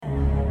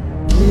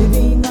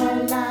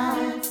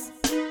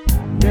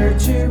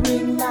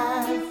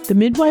The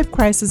Midwife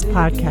Crisis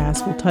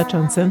podcast will touch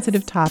on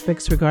sensitive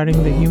topics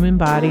regarding the human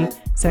body,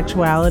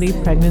 sexuality,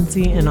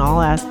 pregnancy, and all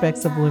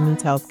aspects of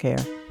women's healthcare.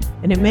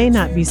 And it may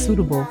not be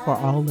suitable for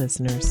all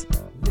listeners.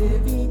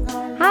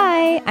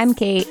 Hi, I'm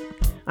Kate.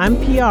 I'm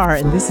PR,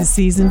 and this is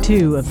season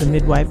 2 of The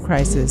Midwife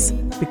Crisis,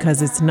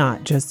 because it's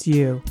not just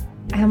you.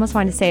 I almost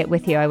wanted to say it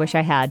with you. I wish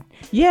I had.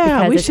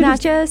 Yeah, because it's not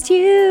just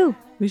you.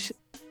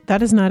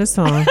 That is not a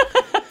song.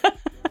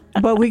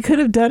 But we could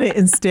have done it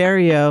in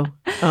stereo.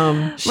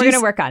 We're going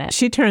to work on it.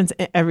 She turns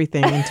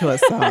everything into a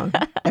song.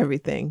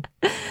 Everything.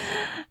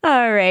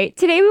 All right.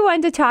 Today we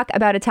wanted to talk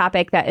about a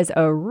topic that is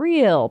a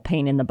real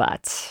pain in the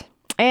butt.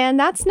 And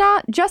that's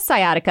not just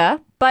sciatica,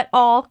 but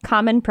all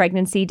common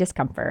pregnancy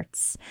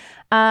discomforts.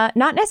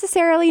 Not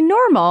necessarily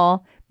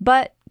normal,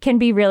 but can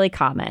be really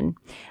common.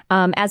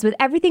 As with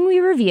everything we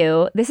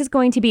review, this is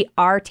going to be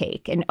our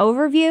take, an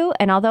overview.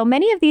 And although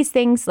many of these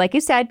things, like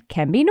you said,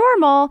 can be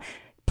normal,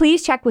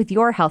 please check with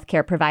your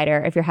healthcare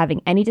provider if you're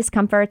having any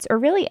discomforts or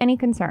really any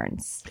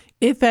concerns.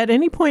 If at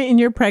any point in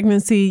your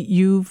pregnancy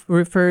you've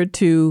referred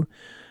to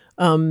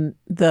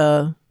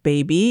the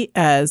baby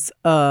as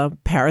a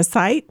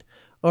parasite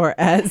or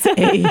as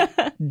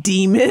a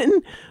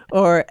demon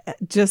or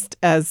just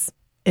as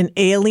an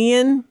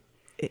alien,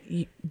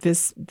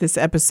 this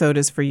episode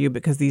is for you,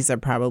 because these are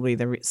probably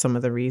some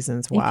of the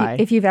reasons why.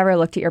 If you've ever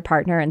looked at your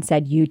partner and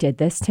said, "You did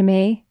this to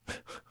me,"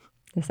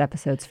 this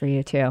episode's for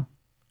you too.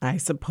 I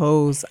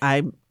suppose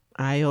I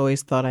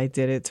always thought I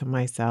did it to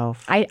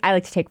myself. I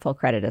like to take full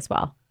credit as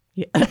well.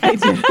 Yeah, I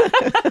do.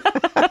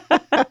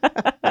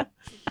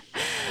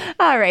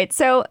 All right.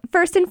 So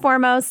first and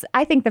foremost,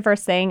 I think the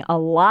first thing a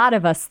lot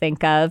of us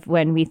think of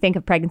when we think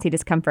of pregnancy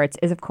discomforts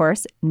is, of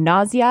course,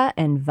 nausea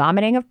and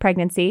vomiting of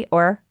pregnancy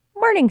or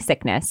morning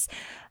sickness.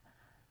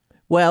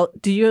 Well,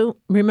 do you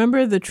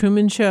remember the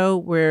Truman Show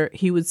where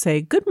he would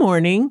say good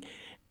morning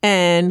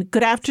and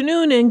good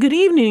afternoon and good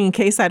evening in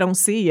case I don't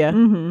see you?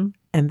 Mm-hmm.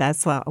 And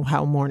that's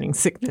how morning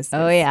sickness is.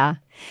 Oh, yeah.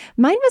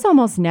 Mine was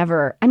almost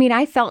never. I mean,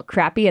 I felt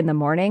crappy in the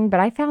morning,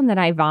 but I found that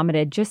I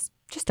vomited just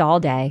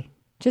all day,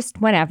 just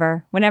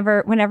whenever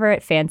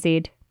it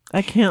fancied.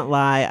 I can't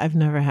lie. I've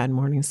never had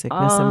morning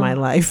sickness in my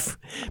life,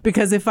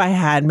 because if I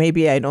had,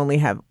 maybe I'd only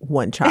have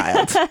one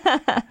child.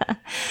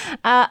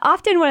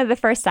 Often one of the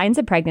first signs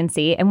of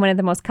pregnancy and one of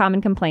the most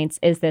common complaints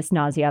is this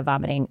nausea,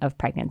 vomiting of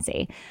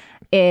pregnancy.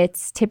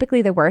 It's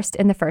typically the worst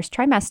in the first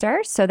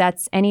trimester. So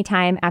that's any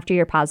time after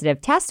your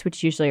positive test, which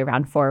is usually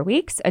around 4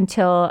 weeks,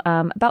 until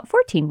about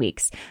 14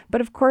 weeks.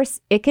 But of course,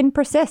 it can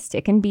persist.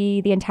 It can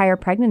be the entire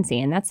pregnancy.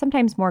 And that's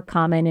sometimes more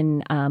common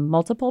in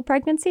multiple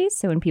pregnancies.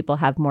 So when people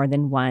have more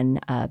than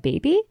one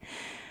baby.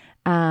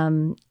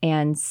 And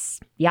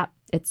yeah,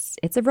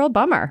 it's a real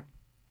bummer.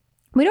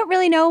 We don't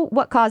really know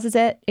what causes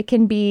it. It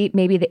can be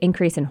maybe the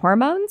increase in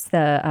hormones,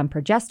 the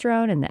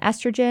progesterone and the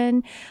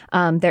estrogen.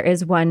 There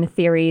is one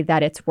theory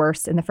that it's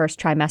worse in the first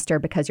trimester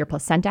because your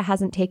placenta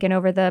hasn't taken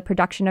over the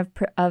production of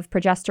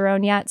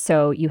progesterone yet,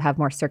 so you have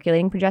more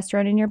circulating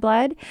progesterone in your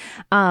blood.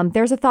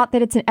 There's a thought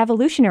that it's an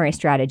evolutionary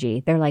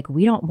strategy. They're like,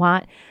 we don't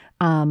want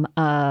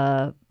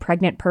a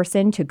pregnant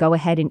person to go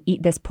ahead and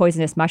eat this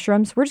poisonous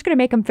mushrooms. We're just going to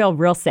make them feel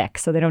real sick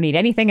so they don't eat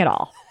anything at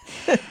all.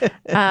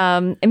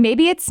 And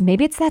maybe it's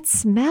that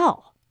smell.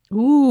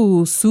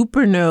 Ooh,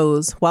 super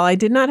nose. While I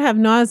did not have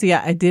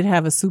nausea, I did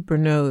have a super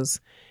nose,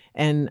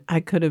 and I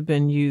could have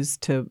been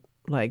used to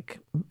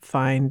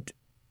find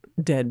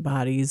dead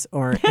bodies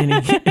or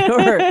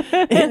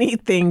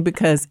anything,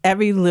 because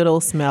every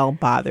little smell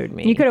bothered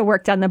me. You could have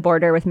worked on the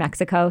border with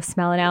Mexico,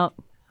 smelling out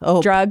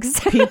drugs.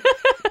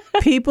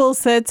 People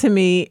said to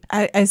me,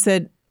 I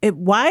said,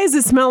 why does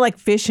it smell like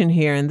fish in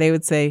here? And they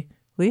would say,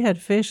 we had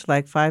fish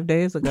like 5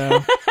 days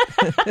ago.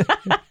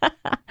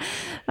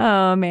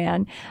 Oh,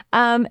 man.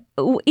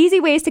 Easy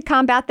ways to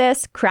combat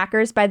this: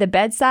 crackers by the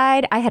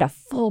bedside. I had a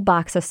full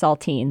box of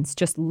saltines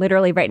just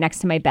literally right next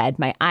to my bed.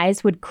 My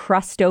eyes would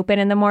crust open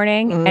in the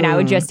morning and I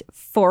would just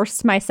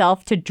force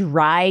myself to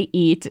dry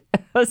eat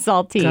a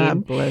saltine.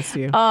 God bless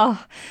you.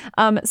 Oh,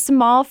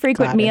 small,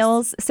 frequent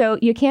meals. So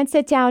you can't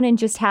sit down and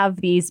just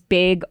have these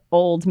big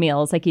old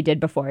meals like you did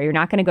before. You're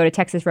not going to go to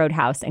Texas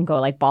Roadhouse and go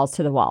like balls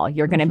to the wall.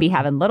 You're going to be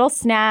having little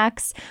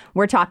snacks.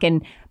 We're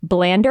talking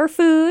blander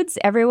foods.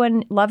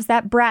 Everyone loves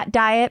that brat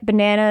diet: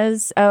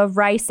 bananas,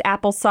 rice,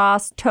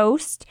 applesauce,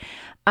 toast.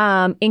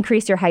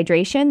 Increase your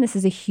hydration. This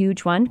is a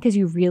huge one because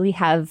you really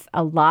have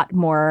a lot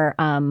more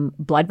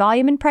blood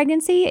volume in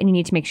pregnancy, and you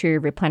need to make sure you're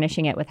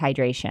replenishing it with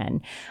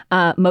hydration.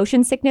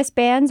 Motion sickness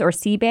bands or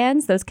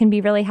C-bands, those can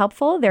be really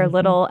helpful. They're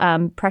little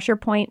pressure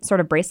point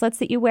sort of bracelets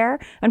that you wear.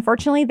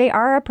 Unfortunately, they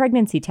are a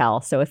pregnancy tell.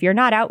 So if you're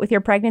not out with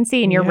your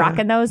pregnancy and you're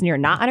rocking those and you're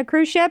not on a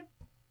cruise ship,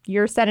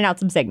 you're sending out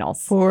some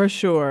signals. For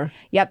sure.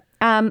 Yep.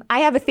 I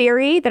have a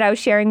theory that I was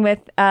sharing with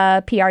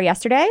PR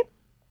yesterday.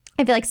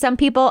 I feel like some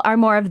people are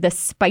more of the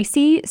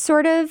spicy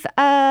sort of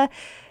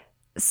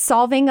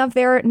solving of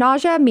their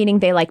nausea, meaning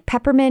they like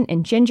peppermint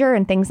and ginger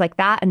and things like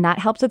that, and that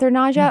helps with their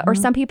nausea. Or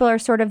some people are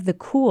sort of the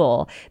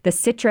cool, the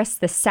citrus,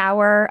 the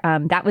sour.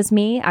 That was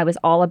me. I was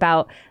all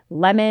about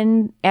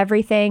lemon,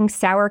 everything,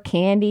 sour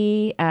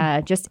candy,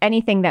 just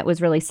anything that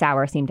was really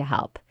sour seemed to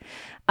help.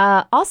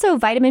 Also,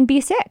 vitamin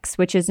B6,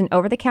 which is an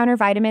over-the-counter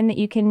vitamin that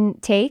you can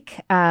take,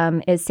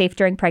 is safe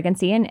during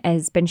pregnancy and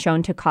has been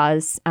shown to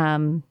cause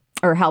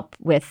or help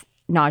with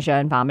nausea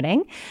and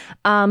vomiting.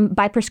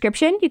 By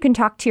prescription, you can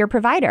talk to your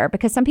provider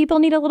because some people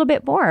need a little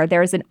bit more.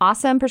 There's an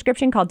awesome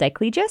prescription called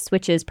Diclegis,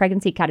 which is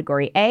pregnancy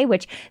category A,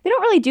 which they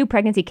don't really do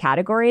pregnancy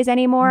categories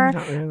anymore.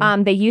 Not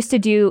really. They used to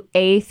do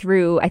A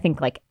through, I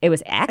think, like it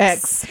was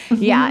X.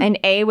 Yeah, and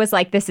A was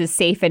like, this is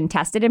safe and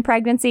tested in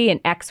pregnancy,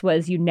 and X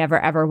was you never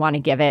ever want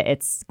to give it.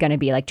 It's going to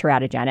be like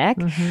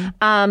teratogenic.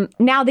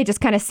 Now they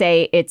just kind of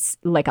say it's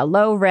like a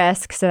low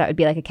risk, so that would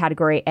be like a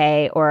category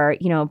A, or,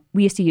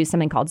 we used to use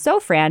something called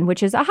Zofran,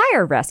 which is a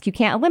higher risk. You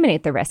can't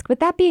eliminate the risk.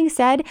 With that being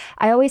said,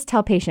 I always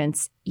tell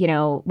patients,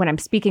 when I'm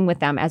speaking with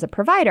them as a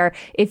provider,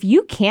 if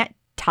you can't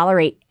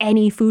tolerate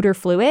any food or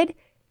fluid,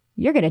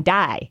 you're going to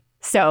die.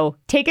 So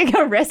taking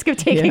a risk of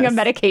taking a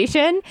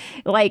medication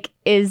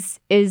is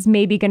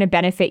maybe going to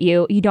benefit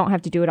you. You don't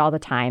have to do it all the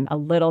time. A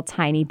little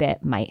tiny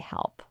bit might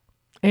help.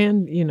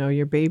 And,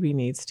 your baby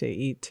needs to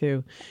eat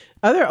too.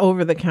 Other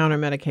over-the-counter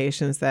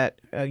medications that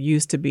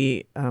used to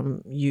be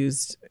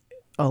used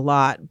a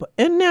lot,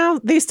 and now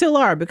they still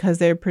are because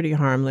they're pretty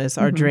harmless,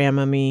 are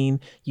Dramamine,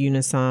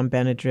 Unisom,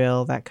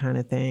 Benadryl, that kind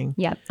of thing.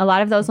 Yeah, a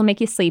lot of those will make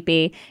you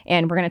sleepy,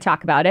 and we're going to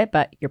talk about it,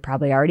 but you're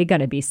probably already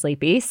going to be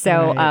sleepy.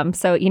 So,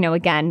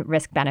 again,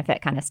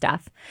 risk-benefit kind of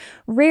stuff.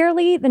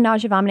 Rarely, the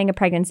nausea vomiting of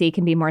pregnancy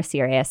can be more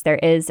serious. There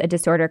is a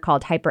disorder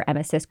called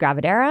hyperemesis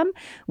gravidarum,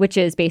 which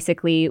is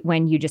basically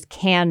when you just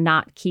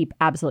cannot keep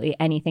absolutely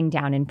anything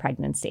down in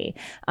pregnancy.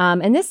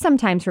 And this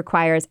sometimes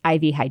requires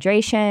IV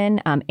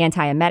hydration,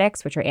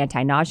 antiemetics, which are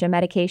anti-nausea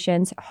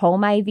medications,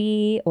 home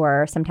IV,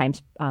 or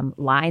sometimes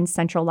lines,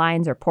 central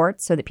lines or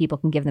ports so that people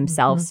can give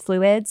themselves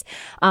fluids.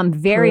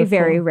 Very,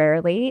 very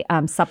rarely,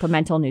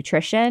 supplemental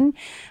nutrition,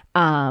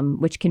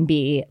 which can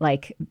be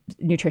like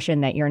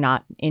nutrition that you're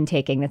not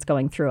intaking that's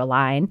going through a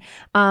line.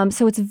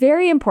 So it's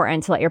very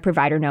important to let your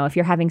provider know if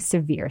you're having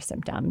severe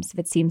symptoms, if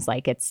it seems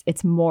like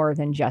it's more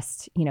than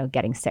just,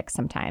 getting sick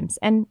sometimes.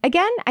 And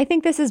again, I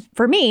think this is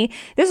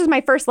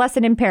my first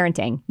lesson in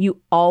parenting. You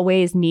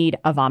always need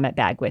a vomit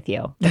bag with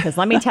you because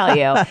let me tell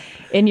you,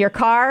 in your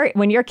car,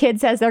 when your kid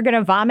says they're going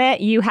to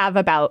vomit, you have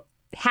about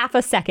half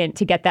a second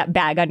to get that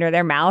bag under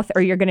their mouth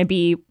or you're going to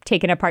be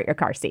taking apart your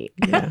car seat.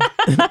 Yeah.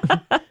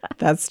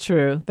 That's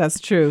true.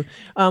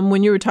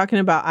 When you were talking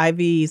about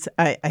IVs,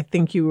 I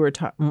think you were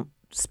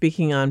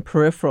speaking on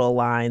peripheral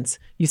lines.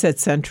 You said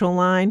central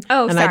line.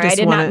 Oh, and sorry. I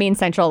did not mean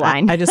central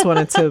line. I just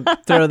wanted to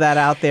throw that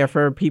out there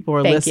for people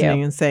who are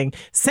listening and saying,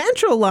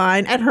 central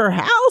line at her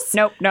house?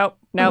 Nope.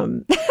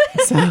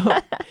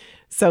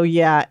 So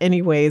yeah,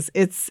 anyways,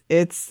 it's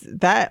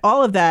that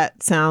all of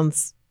that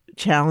sounds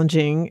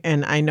challenging.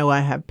 And I know I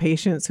have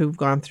patients who've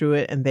gone through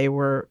it and they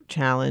were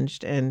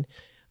challenged. And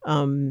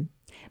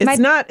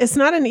it's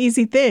not an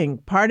easy thing.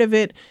 Part of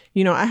it,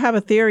 I have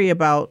a theory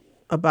about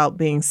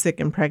being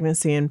sick in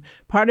pregnancy, and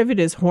part of it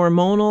is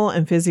hormonal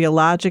and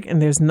physiologic,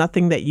 and there's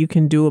nothing that you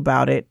can do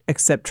about it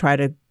except try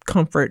to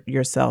comfort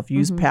yourself,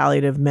 use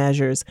palliative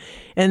measures.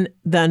 And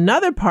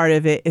another part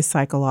of it is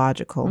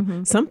psychological.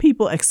 Some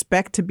people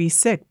expect to be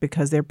sick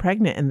because they're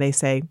pregnant and they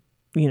say,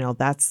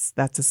 that's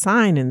a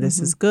sign and this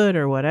is good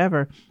or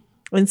whatever.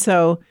 And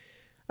so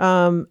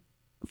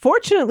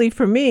fortunately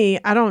for me,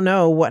 I don't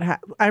know what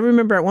I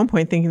remember at one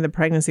point thinking the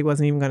pregnancy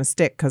wasn't even going to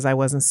stick because I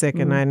wasn't sick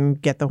and I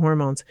didn't get the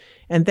hormones.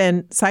 And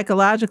then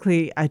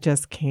psychologically, I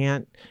just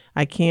can't.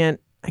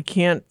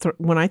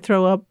 When I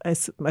throw up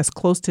as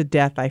close to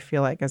death, I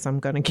feel like as I'm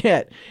going to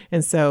get.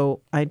 And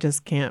so I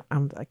just can't.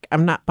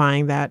 I'm not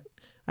buying that.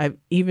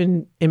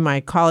 Even in my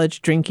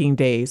college drinking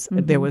days,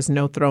 there was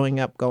no throwing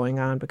up going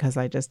on because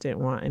I just didn't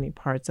want any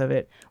parts of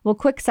it. Well,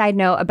 quick side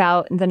note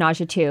about the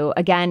nausea too.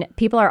 Again,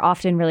 people are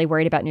often really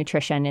worried about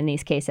nutrition in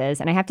these cases.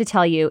 And I have to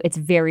tell you, it's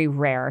very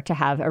rare to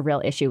have a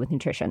real issue with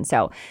nutrition.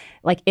 So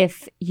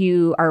if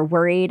you are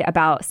worried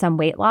about some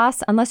weight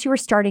loss, unless you were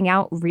starting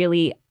out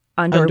really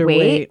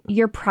underweight,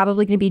 you're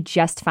probably going to be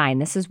just fine.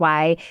 This is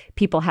why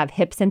people have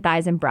hips and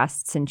thighs and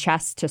breasts and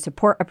chests to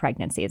support a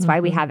pregnancy. It's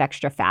why we have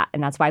extra fat.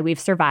 And that's why we've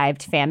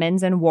survived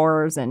famines and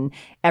wars and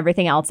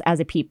everything else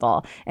as a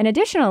people. And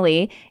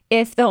additionally,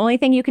 if the only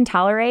thing you can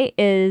tolerate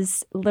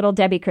is Little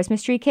Debbie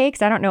Christmas tree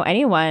cakes, I don't know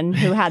anyone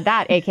who had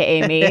that,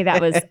 AKA me.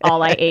 That was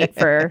all I ate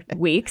for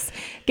weeks.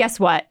 Guess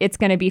what? It's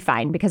going to be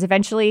fine because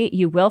eventually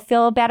you will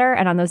feel better.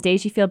 And on those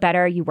days you feel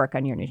better, you work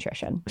on your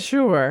nutrition.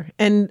 Sure.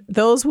 And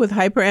those with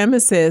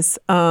hyperemesis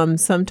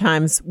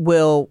sometimes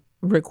will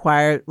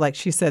require, like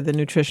she said, the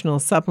nutritional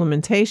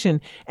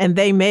supplementation, and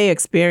they may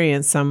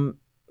experience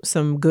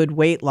some good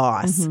weight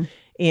loss.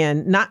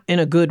 And not in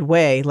a good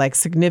way, like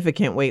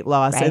significant weight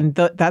loss. Right. And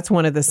that's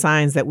one of the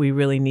signs that we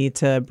really need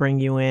to bring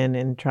you in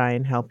and try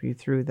and help you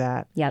through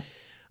that. Yep.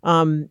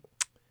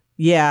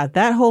 Yeah,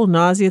 that whole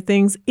nausea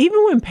things,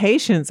 even when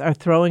patients are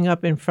throwing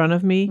up in front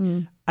of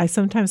me, I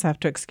sometimes have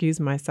to excuse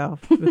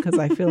myself because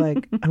I feel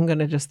like I'm going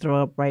to just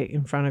throw up right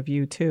in front of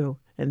you too.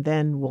 And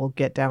then we'll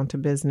get down to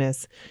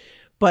business.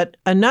 But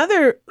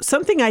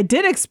something I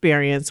did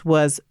experience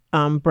was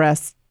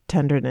breast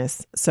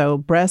tenderness. So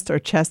breast or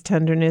chest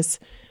tenderness,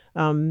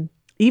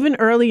 even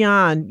early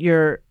on,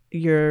 your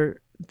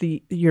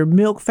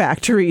milk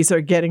factories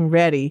are getting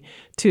ready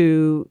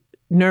to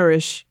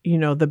nourish,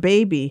 the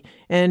baby.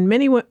 And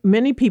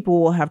many people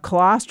will have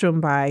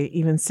colostrum by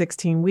even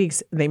 16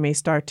 weeks. They may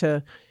start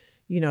to,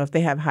 if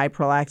they have high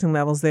prolactin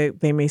levels,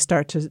 they may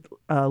start to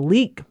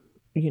leak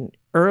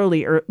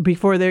early or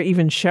before they're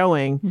even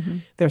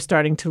showing. They're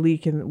starting to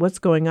leak. And what's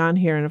going on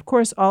here? And of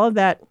course, all of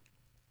that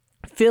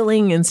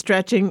filling and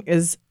stretching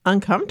is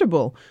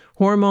uncomfortable.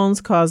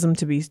 Hormones cause them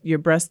to be your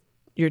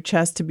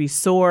chest to be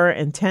sore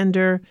and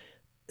tender.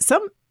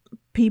 Some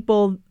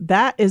people,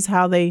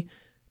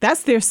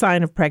 that's their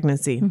sign of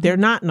pregnancy. They're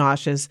not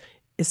nauseous.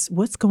 It's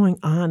what's going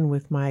on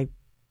with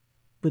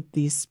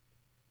these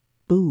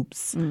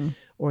boobs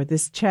or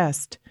this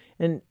chest.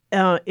 And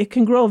it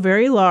can grow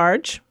very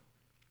large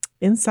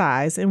in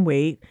size and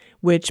weight,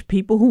 which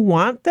people who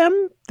want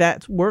them,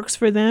 that works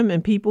for them.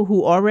 And people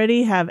who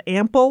already have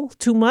ample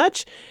too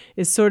much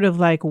is sort of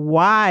like,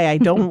 why? I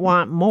don't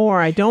want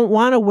more. I don't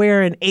want to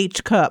wear an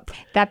H cup.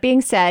 That being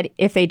said,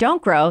 if they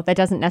don't grow, that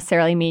doesn't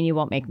necessarily mean you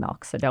won't make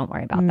milk. So don't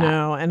worry about that.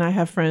 No. And I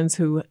have friends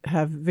who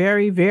have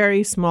very,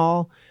 very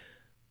small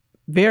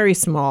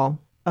breasts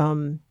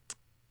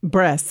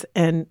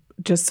and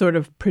just sort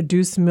of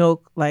produce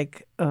milk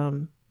like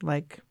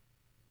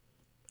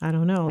I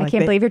don't know. I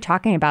can't believe you're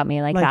talking about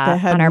me like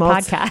that on our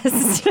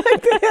podcast.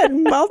 Like they had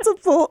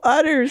multiple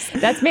udders.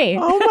 That's me.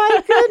 Oh,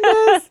 my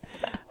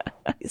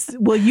goodness.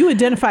 Well, you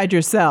identified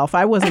yourself.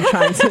 I wasn't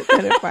trying to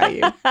identify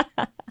you.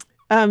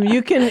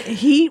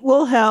 Heat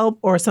will help,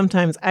 or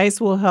sometimes ice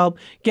will help.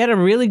 Get a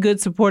really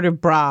good supportive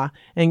bra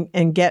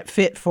and get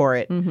fit for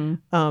it.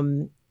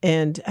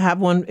 And have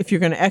one, if you're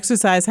going to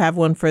exercise, have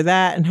one for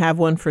that and have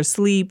one for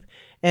sleep.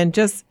 And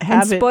just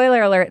have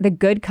spoiler alert, the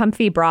good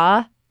comfy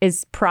bra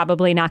is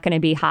probably not going to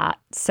be hot.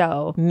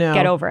 So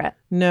get over it.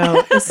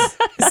 No,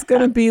 it's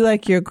going to be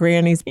like your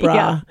granny's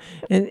bra.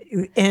 Yeah.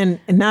 And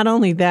not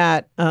only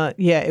that,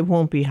 it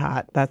won't be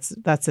hot. That's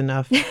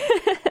enough.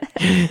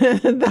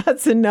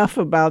 That's enough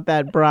about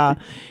that bra.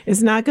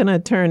 It's not going to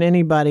turn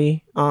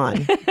anybody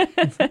on,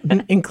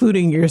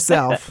 including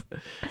yourself.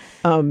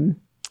 One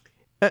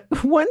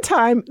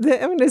time,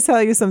 I'm going to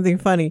tell you something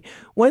funny.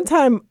 One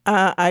time,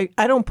 I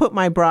don't put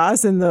my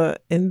bras in the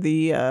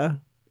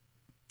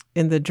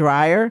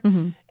dryer.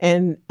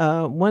 And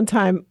one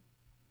time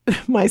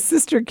my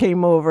sister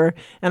came over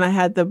and I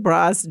had the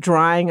bras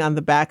drying on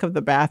the back of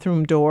the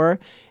bathroom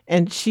door.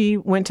 And she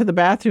went to the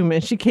bathroom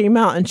and she came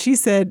out and she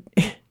said,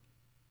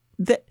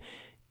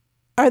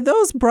 "Are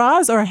those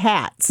bras or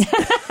hats?"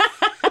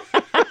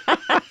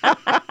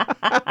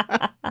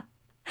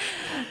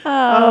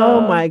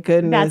 Oh my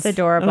goodness. That's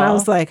adorable. And I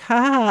was like, ha,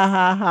 ha,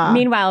 ha, ha.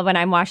 Meanwhile, when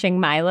I'm washing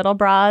my little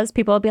bras,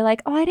 people will be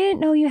like, "Oh, I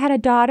didn't know you had a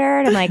daughter."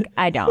 And I'm like,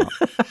 I don't.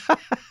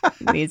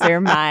 These are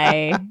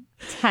my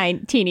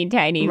teeny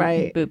tiny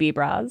booby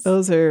bras.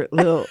 Those are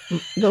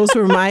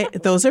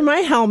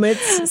my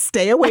helmets.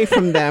 Stay away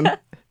from them.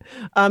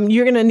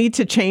 You're going to need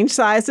to change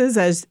sizes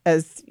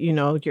as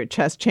your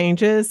chest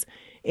changes,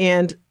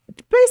 and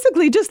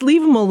basically just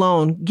leave them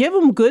alone. Give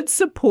them good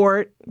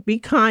support. Be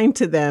kind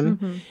to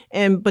them,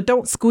 but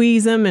don't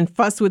squeeze them and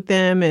fuss with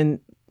them. And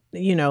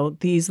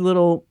these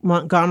little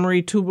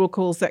Montgomery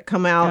tubercles that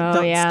come out,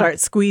 don't start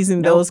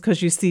squeezing those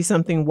because you see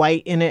something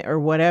white in it or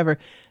whatever.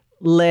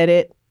 Let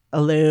it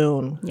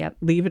alone. Yep.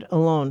 Leave it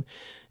alone.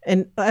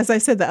 And as I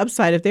said, the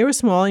upside, if they were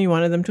small and you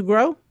wanted them to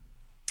grow,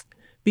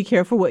 be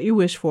careful what you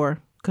wish for,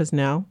 because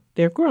now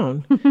they're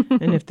grown.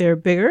 And if they're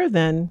bigger,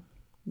 then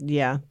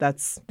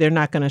they're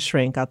not going to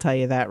shrink. I'll tell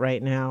you that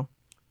right now.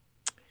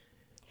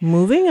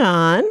 Moving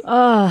on.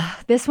 Oh,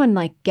 this one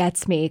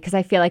gets me because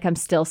I feel like I'm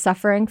still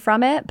suffering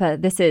from it,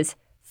 but this is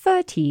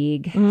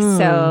fatigue.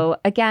 So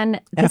again,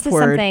 this is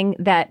something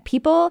that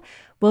people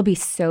will be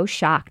so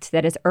shocked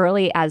that as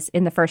early as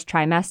in the first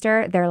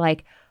trimester, they're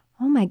like,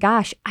 "Oh my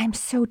gosh, I'm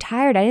so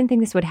tired. I didn't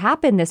think this would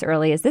happen this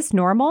early. Is this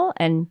normal?"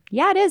 And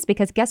yeah, it is,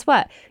 because guess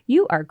what?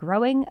 You are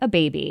growing a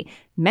baby.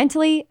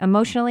 Mentally,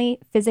 emotionally,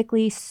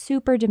 physically,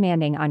 super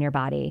demanding on your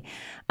body.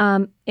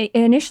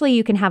 Initially,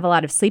 you can have a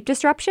lot of sleep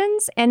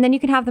disruptions, and then you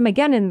can have them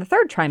again in the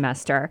third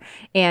trimester.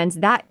 And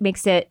that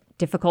makes it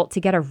difficult to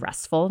get a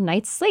restful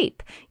night's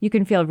sleep. You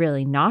can feel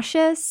really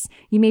nauseous.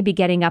 You may be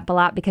getting up a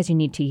lot because you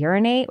need to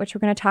urinate, which we're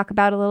going to talk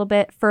about a little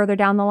bit further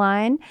down the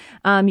line.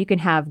 You can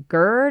have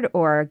GERD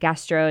or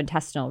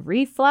gastrointestinal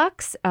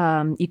reflux.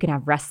 You can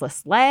have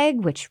restless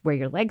leg, where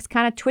your leg's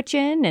kind of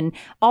twitching, and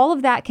all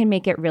of that can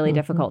make it really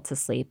difficult to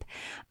sleep.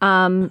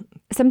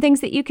 Some things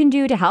that you can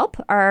do to help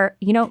are,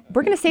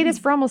 we're going to say this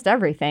for almost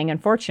everything,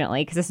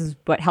 unfortunately, because this is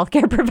what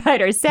healthcare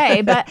providers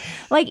say, but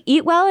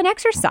eat well and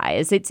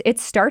exercise. It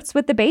starts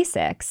with the basics.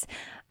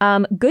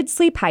 Good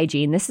sleep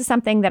hygiene. This is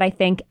something that I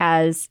think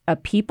as a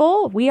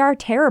people, we are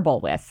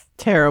terrible with.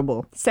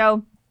 Terrible.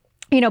 So,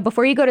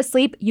 before you go to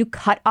sleep, you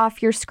cut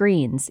off your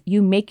screens.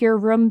 You make your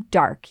room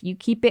dark. You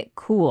keep it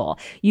cool.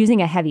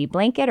 Using a heavy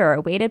blanket or a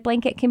weighted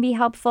blanket can be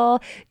helpful.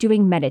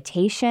 Doing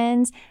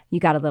meditations. You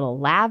got a little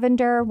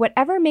lavender.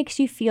 Whatever makes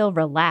you feel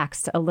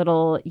relaxed. A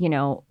little,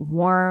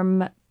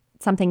 warm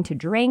something to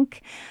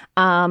drink.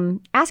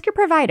 Ask your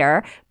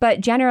provider,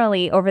 but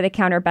generally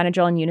over-the-counter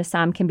Benadryl and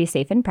Unisom can be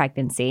safe in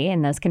pregnancy,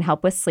 and those can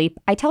help with sleep.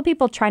 I tell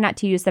people try not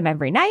to use them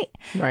every night.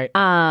 Right.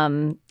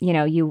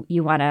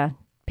 You want to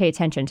pay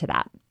attention to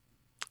that.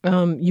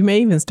 You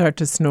may even start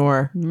to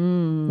snore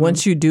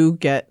once you do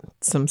get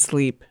some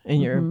sleep,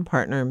 and your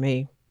partner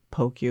may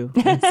poke you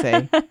and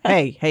say,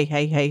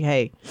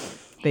 hey.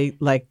 They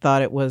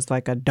thought it was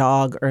like a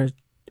dog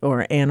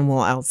or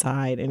animal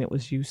outside, and it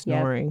was you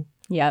snoring.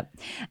 Yep.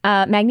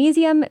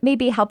 Magnesium may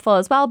be helpful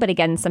as well, but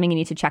again, something you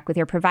need to check with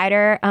your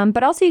provider.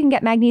 But also you can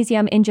get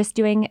magnesium in just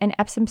doing an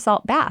Epsom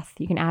salt bath.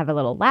 You can have a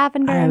little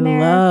lavender in there.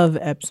 I love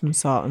Epsom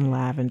salt and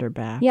lavender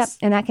baths. Yep.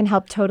 And that can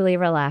help totally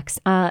relax.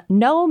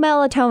 No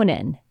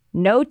melatonin.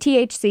 No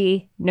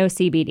THC, no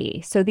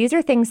CBD. So these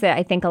are things that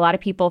I think a lot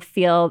of people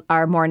feel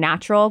are more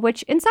natural,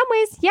 which in some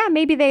ways, yeah,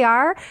 maybe they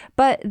are.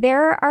 But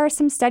there are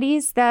some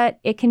studies that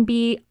it can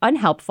be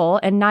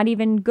unhelpful and not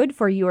even good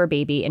for you or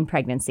baby in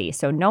pregnancy.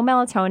 So no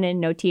melatonin,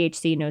 no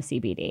THC, no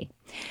CBD.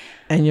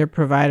 And your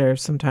provider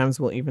sometimes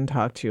will even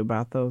talk to you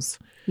about those.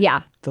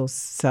 Yeah. Those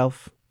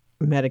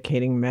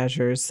self-medicating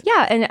measures.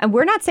 Yeah, and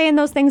we're not saying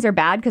those things are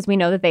bad because we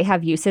know that they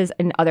have uses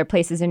in other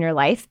places in your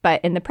life.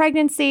 But in the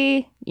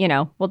pregnancy,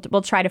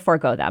 we'll try to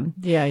forego them.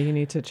 Yeah, you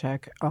need to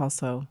check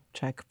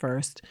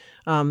first.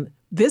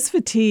 This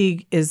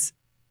fatigue is,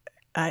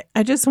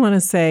 I just want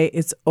to say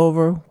it's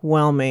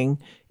overwhelming.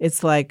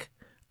 It's like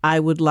I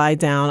would lie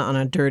down on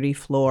a dirty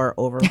floor,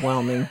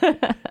 overwhelming.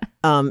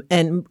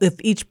 And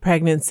with each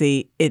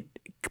pregnancy, it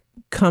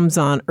comes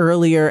on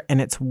earlier and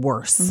it's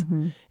worse.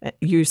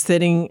 You're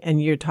sitting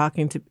and you're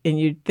talking and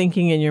you're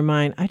thinking in your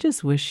mind, I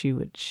just wish you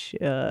would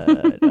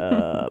shut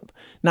up.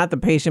 Not the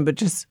patient, but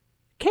just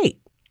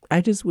Kate. I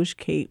just wish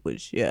Kate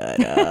would shut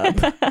up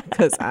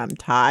because I'm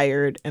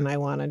tired and I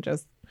want to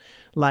just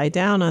lie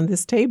down on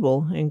this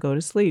table and go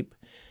to sleep.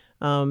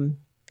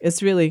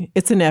 It's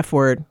an F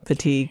word,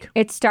 fatigue.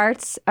 It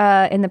starts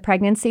in the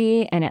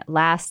pregnancy and it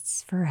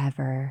lasts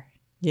forever.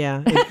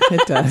 Yeah,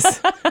 it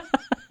does.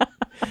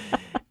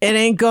 It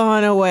ain't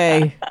going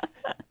away.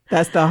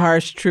 That's the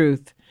harsh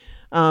truth.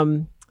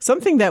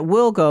 Something that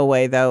will go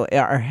away, though,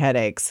 are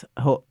headaches.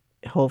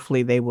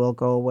 Hopefully they will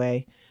go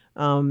away.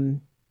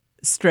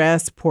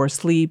 Stress, poor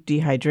sleep,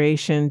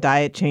 dehydration,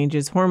 diet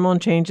changes, hormone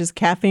changes,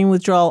 caffeine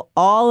withdrawal,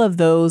 all of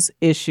those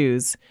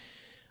issues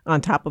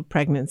on top of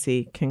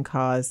pregnancy can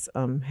cause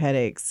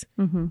headaches.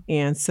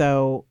 And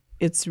so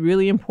it's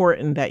really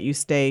important that you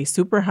stay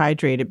super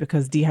hydrated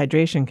because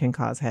dehydration can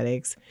cause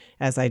headaches,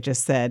 as I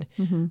just said.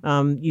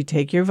 You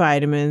take your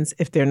vitamins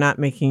if they're not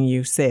making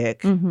you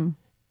sick.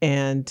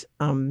 And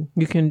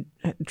you can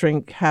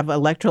have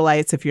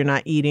electrolytes if you're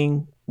not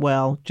eating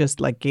well,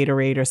 just like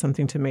Gatorade or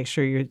something to make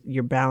sure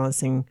you're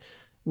balancing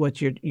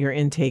what your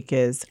intake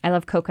is. I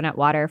love coconut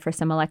water for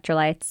some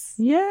electrolytes.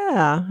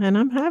 Yeah, and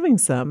I'm having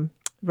some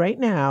right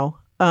now.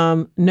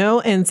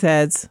 No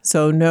NSAIDs,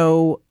 so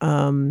no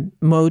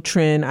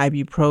Motrin,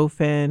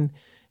 ibuprofen,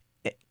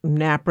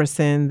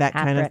 naproxen, that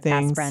kind of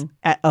thing. Aspirin.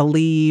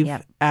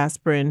 Aleve,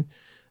 aspirin.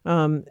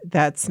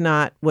 That's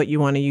not what you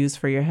want to use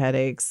for your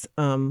headaches.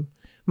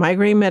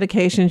 Migraine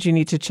medications, you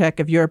need to check.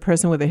 If you're a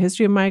person with a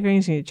history of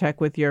migraines, you need to check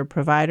with your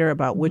provider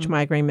about which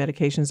migraine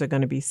medications are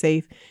going to be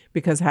safe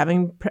because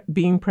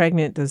being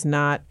pregnant does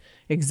not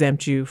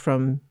exempt you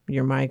from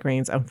your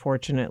migraines,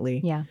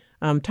 unfortunately. Yeah.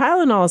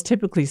 Tylenol is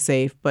typically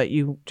safe, but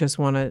you just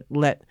want to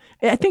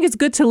I think it's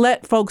good to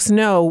let folks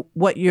know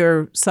what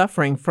you're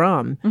suffering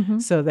from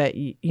so that,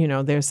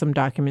 there's some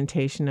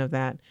documentation of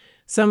that.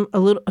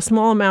 A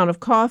small amount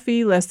of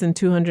coffee, less than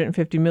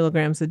 250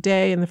 milligrams a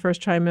day in the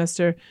first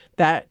trimester,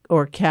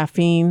 or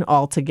caffeine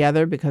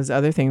altogether because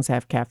other things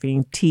have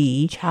caffeine.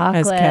 Tea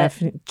has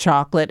caffeine.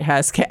 Chocolate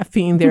has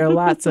caffeine. There are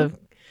lots of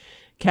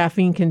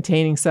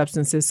caffeine-containing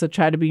substances, so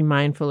try to be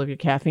mindful of your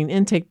caffeine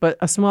intake. But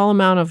a small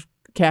amount of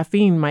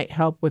caffeine might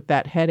help with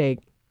that headache.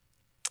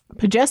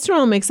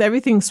 Progesterone makes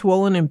everything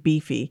swollen and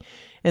beefy.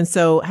 And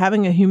so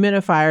having a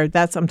humidifier,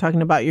 I'm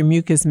talking about your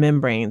mucous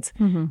membranes,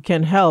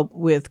 can help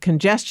with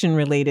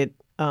congestion-related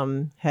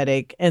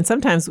headache. And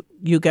sometimes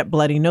you get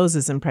bloody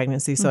noses in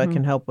pregnancy, so it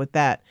can help with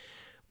that.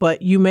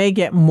 But you may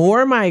get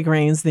more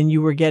migraines than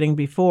you were getting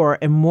before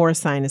and more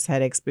sinus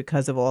headaches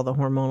because of all the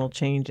hormonal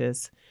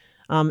changes.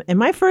 And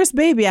my first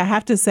baby, I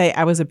have to say,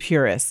 I was a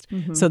purist.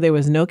 So there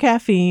was no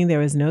caffeine, there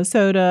was no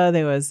soda,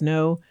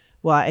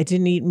 I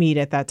didn't eat meat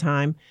at that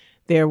time.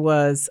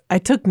 I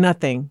took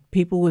nothing.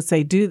 People would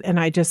say, and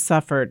I just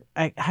suffered.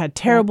 I had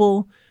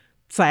terrible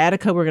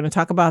sciatica. We're going to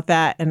talk about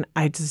that. And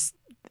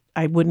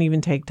I wouldn't even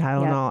take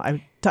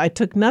Tylenol. I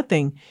took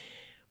nothing.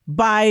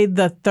 By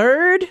the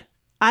third,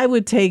 I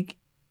would take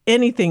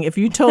anything. If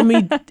you told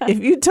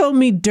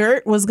me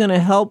dirt was going to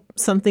help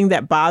something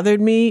that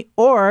bothered me,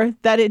 or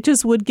that it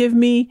just would give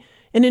me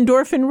an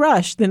endorphin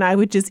rush, then I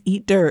would just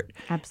eat dirt.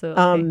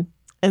 Absolutely.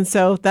 And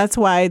so that's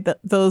why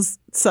those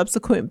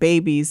subsequent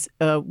babies,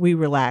 we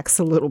relax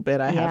a little bit,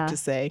 I have to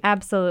say.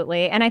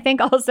 Absolutely. And I think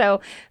also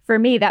for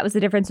me, that was the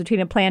difference between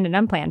a planned and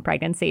unplanned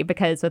pregnancy,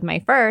 because with my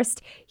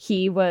first,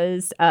 he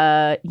was,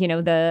 I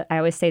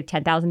always say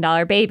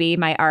 $10,000 baby,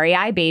 my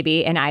REI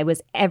baby, and I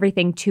was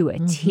everything to a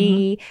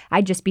T.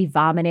 I'd just be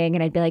vomiting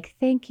and I'd be like,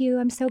 thank you.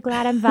 I'm so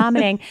glad I'm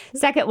vomiting.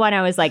 Second one,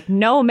 I was like,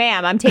 no,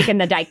 ma'am, I'm taking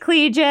the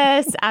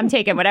diclegis. I'm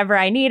taking whatever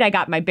I need. I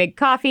got my big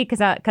coffee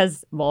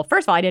because, well,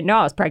 first of all, I didn't know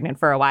I was pregnant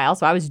for a while.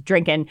 So I was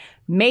drinking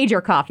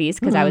major coffees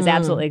because I was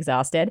absolutely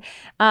exhausted.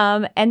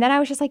 And then I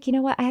was just like, you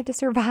know what? I have to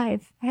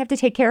survive. I have to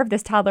take care of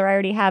this toddler I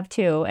already have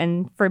too.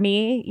 And for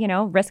me,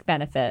 risk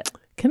benefit.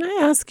 Can I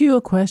ask you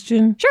a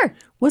question? Sure.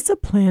 What's a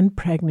planned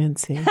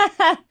pregnancy?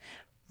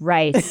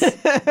 Right.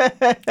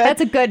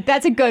 That's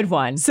a good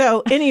one.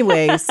 So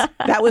anyways,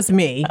 that was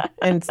me.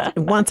 And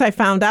once I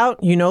found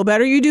out, you know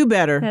better, you do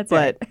better. That's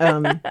right.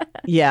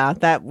 Yeah,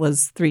 that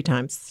was 3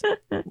 times.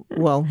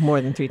 Well,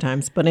 more than 3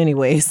 times. But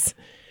anyways.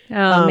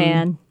 Oh,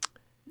 man.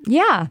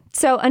 Yeah.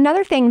 So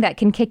another thing that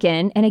can kick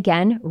in, and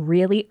again,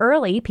 really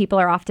early, people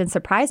are often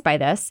surprised by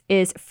this,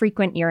 is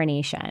frequent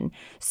urination.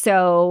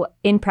 So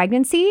in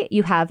pregnancy,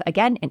 you have,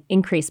 again, an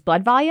increased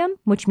blood volume,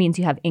 which means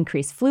you have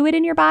increased fluid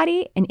in your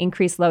body, an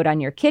increased load on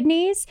your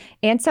kidneys,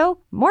 and so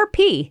more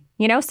pee.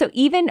 So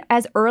even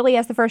as early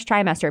as the first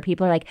trimester,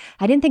 people are like,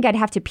 I didn't think I'd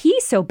have to pee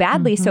so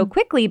badly so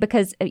quickly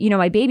because,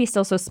 my baby's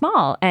still so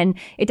small. And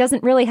it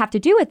doesn't really have to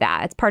do with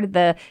that. It's part of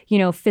the,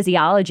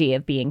 physiology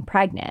of being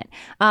pregnant.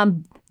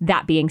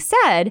 That being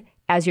said,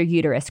 as your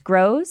uterus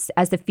grows,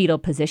 as the fetal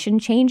position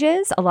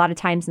changes, a lot of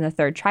times in the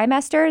 3rd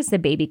trimester, as the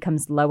baby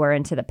comes lower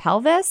into the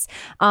pelvis,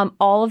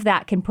 all of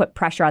that can put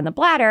pressure on the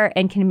bladder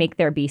and can make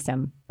there be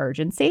some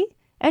urgency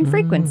and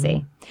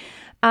frequency.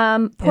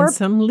 And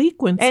some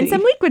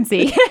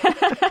leaquency.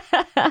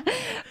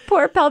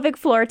 Poor pelvic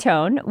floor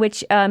tone,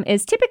 which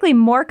is typically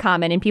more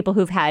common in people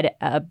who've had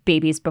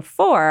babies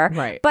before.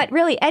 Right. But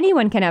really,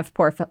 anyone can have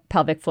poor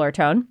pelvic floor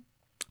tone.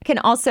 Can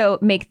also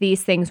make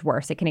these things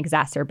worse. It can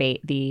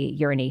exacerbate the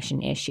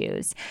urination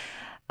issues.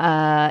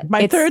 By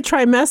 3rd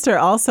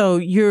trimester, also,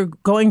 you're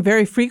going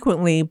very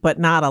frequently, but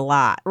not a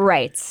lot.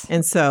 Right.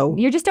 And so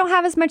you just don't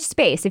have as much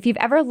space. If you've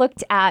ever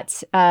looked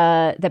at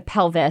the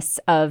pelvis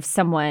of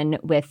someone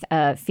with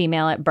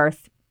female at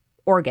birth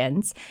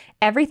organs,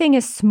 everything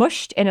is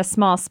smushed in a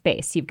small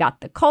space. You've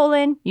got the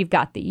colon, you've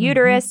got the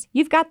uterus,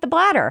 you've got the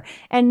bladder,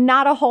 and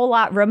not a whole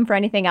lot room for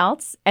anything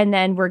else. And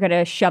then we're going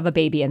to shove a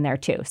baby in there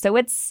too. So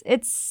it's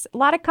a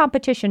lot of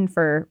competition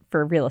for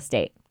real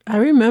estate. I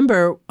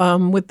remember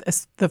with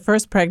the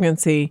first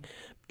pregnancy,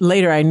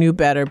 later I knew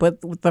better, but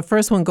the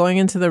first one, going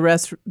into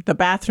the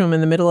bathroom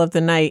in the middle of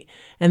the night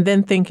and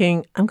then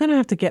thinking, I'm going to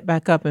have to get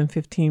back up in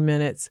 15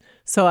 minutes.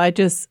 So I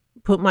just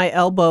put my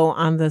elbow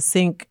on the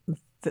sink,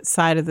 the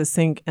side of the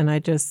sink, and I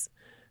just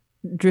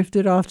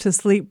drifted off to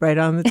sleep right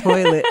on the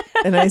toilet.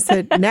 And I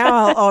said, now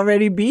I'll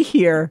already be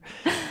here.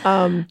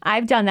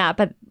 I've done that,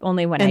 but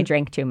only when I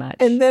drink too much.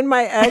 And then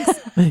my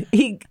ex,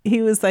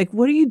 he was like,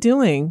 what are you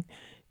doing?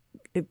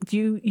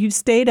 You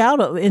stayed out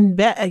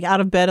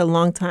of bed a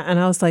long time. And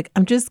I was like,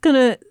 I'm just going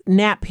to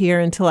nap here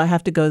until I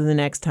have to go the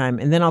next time.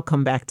 And then I'll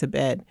come back to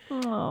bed.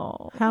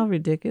 Oh, how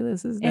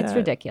ridiculous is that? It's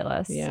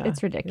ridiculous. Yeah,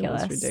 it's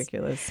ridiculous. It was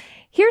ridiculous.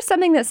 Here's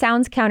something that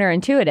sounds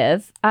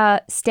counterintuitive.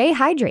 Stay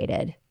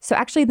hydrated. So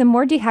actually, the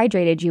more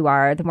dehydrated you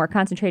are, the more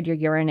concentrated your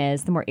urine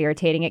is, the more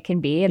irritating it can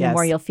be, and the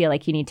more you'll feel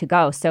like you need to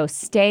go. So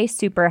stay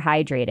super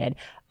hydrated.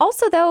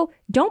 Also, though,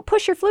 don't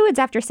push your fluids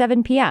after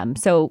 7 p.m.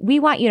 So we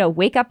want you to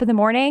wake up in the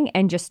morning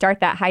and just start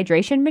that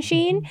hydration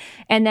machine.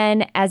 And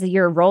then as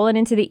you're rolling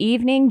into the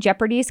evening,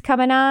 Jeopardy's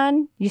coming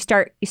on, you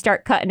start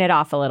cutting it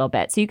off a little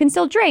bit. So you can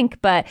still drink,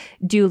 but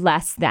do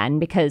less then,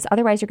 because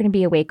otherwise you're going to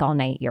be awake all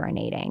night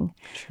urinating.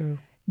 True.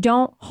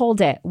 Don't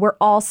hold it. We're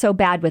all so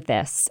bad with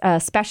this,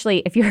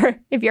 especially if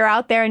you're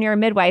out there and you're a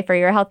midwife or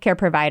you're a healthcare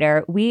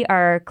provider. We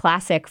are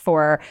classic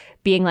for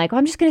being like, well,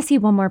 I'm just going to see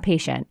one more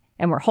patient.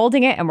 And we're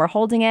holding it and we're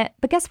holding it.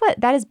 But guess what?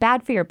 That is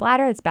bad for your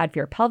bladder. It's bad for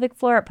your pelvic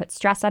floor. It puts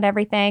stress on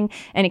everything,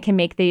 and it can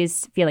make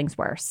these feelings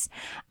worse.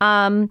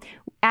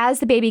 As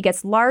the baby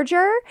gets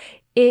larger,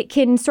 it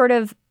can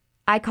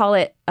I call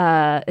it,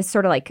 it's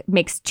sort of like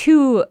makes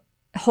 2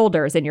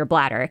 holders in your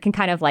bladder. It can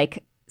kind of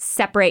like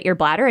separate your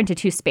bladder into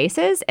 2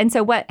 spaces. And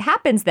so what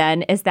happens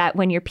then is that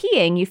when you're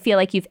peeing, you feel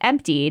like you've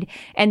emptied,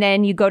 and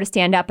then you go to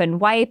stand up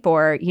and wipe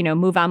or,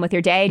 move on with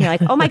your day, and you're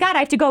like, oh my God, I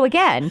have to go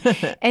again.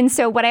 And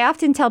so what I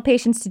often tell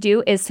patients to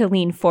do is to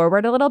lean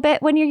forward a little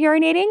bit when you're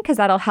urinating, because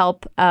that'll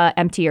help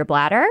empty your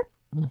bladder.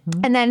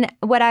 And then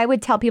what I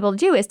would tell people to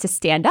do is to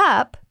stand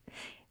up,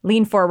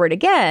 lean forward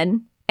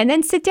again, and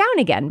then sit down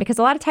again, because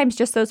a lot of times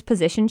just those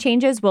position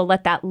changes will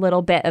let that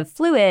little bit of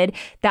fluid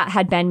that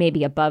had been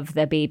maybe above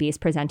the baby's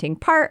presenting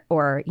part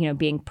or,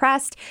 being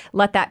pressed,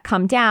 let that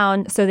come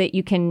down so that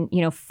you can,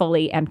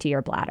 fully empty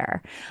your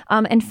bladder.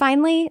 And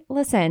finally,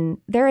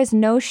 listen, there is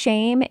no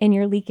shame in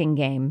your leaking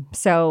game.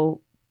 So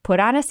put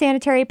on a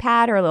sanitary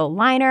pad or a little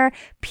liner,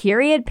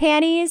 period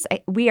panties.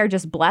 We are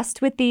just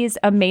blessed with these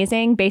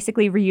amazing,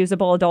 basically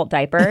reusable adult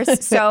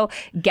diapers. So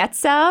get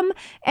some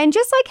and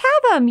just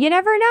have them. You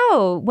never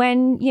know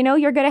when,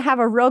 you're going to have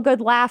a real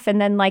good laugh and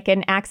then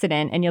an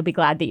accident, and you'll be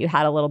glad that you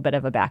had a little bit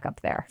of a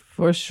backup there.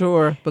 For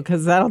sure,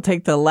 because that'll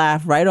take the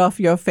laugh right off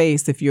your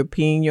face if you're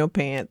peeing your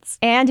pants.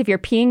 And if you're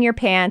peeing your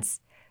pants,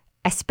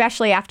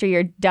 especially after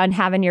you're done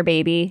having your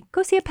baby,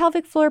 go see a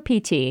pelvic floor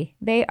PT.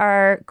 They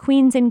are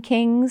queens and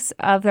kings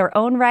of their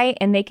own right,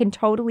 and they can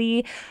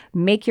totally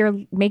make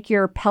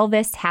your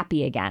pelvis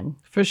happy again.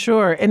 For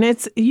sure. And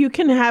you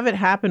can have it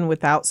happen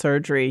without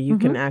surgery. You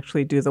can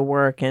actually do the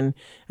work. And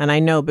I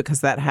know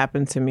because that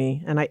happened to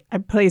me. And I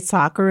played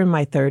soccer in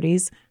my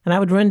 30s, and I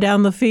would run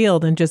down the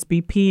field and just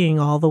be peeing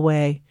all the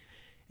way.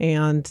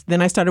 And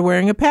then I started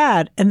wearing a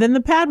pad, and then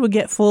the pad would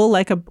get full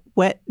like a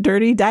wet,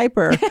 dirty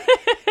diaper.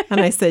 And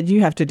I said,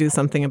 you have to do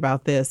something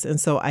about this. And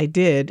so I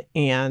did.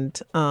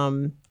 And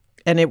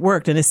it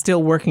worked, and it's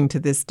still working to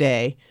this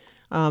day.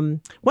 You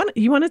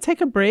want to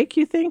take a break,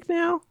 you think,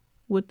 now?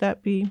 Would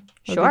that be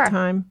a good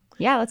time?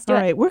 Yeah, let's do it.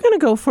 All right, we're going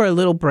to go for a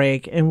little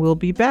break, and we'll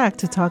be back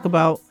to talk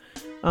about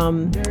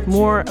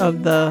more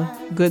of the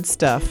good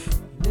stuff,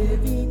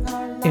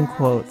 in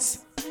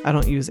quotes. I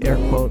don't use air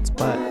quotes,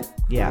 but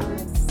yeah.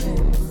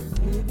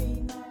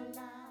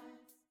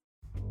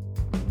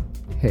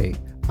 Hey,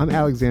 I'm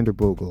Alexander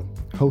Bogle,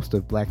 host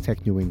of Black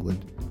Tech New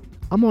England.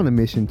 I'm on a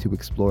mission to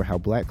explore how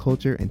Black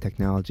culture and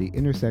technology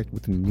intersect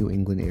within the New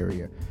England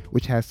area,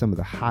 which has some of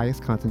the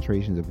highest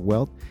concentrations of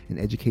wealth and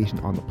education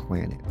on the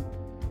planet.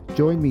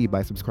 Join me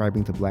by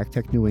subscribing to Black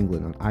Tech New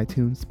England on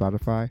iTunes,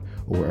 Spotify,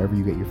 or wherever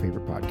you get your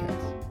favorite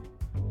podcasts.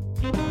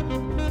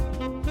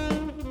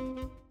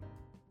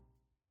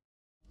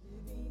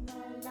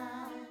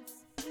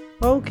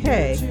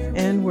 Okay,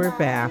 and we're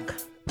back.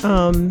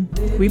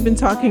 We've been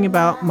talking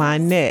about my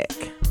neck,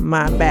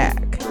 my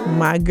back,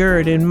 my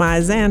GERD, and my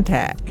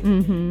Zantac.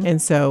 Mm-hmm. And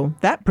so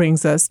that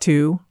brings us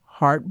to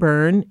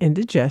heartburn,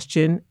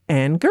 indigestion,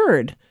 and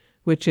GERD,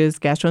 which is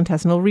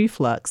gastrointestinal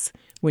reflux,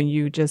 when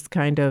you just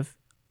kind of,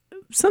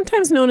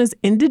 sometimes known as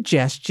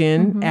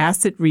indigestion,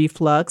 acid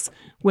reflux,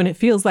 when it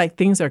feels like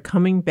things are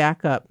coming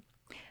back up.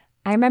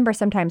 I remember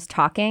sometimes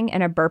talking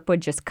and a burp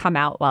would just come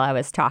out while I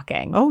was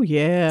talking. Oh,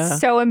 yeah.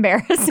 So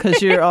embarrassing.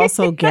 Because you're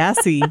also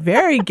gassy,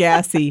 very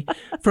gassy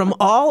from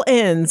all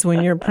ends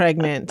when you're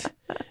pregnant.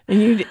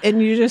 And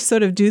you just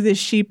sort of do this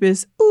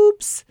sheepish,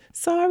 oops,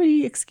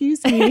 sorry,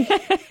 excuse me.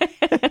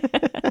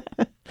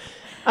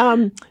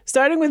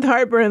 Starting with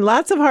heartburn,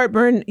 lots of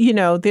heartburn.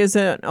 There's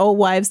an old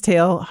wives'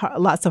 tale.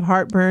 Lots of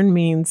heartburn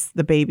means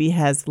the baby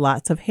has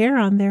lots of hair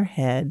on their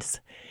heads.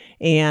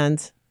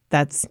 And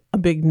that's a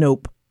big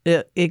nope.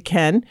 It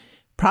can,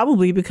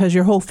 probably because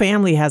your whole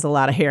family has a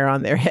lot of hair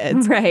on their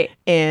heads. Right.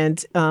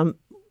 And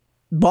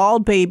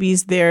bald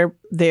babies,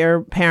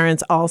 their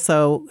parents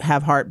also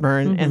have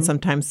heartburn and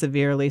sometimes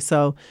severely.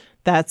 So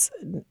that's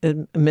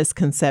a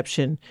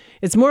misconception.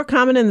 It's more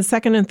common in the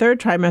second and third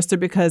trimester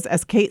because,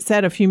 as Kate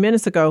said a few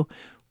minutes ago,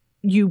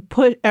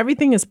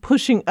 everything is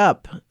pushing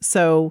up.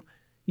 So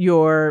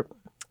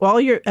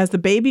as the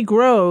baby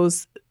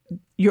grows,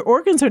 your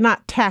organs are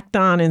not tacked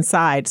on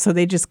inside, so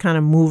they just kind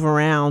of move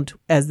around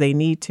as they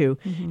need to.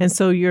 Mm-hmm. And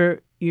so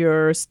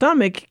your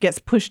stomach gets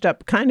pushed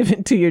up kind of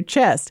into your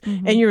chest,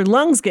 and your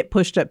lungs get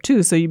pushed up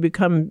too, so you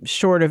become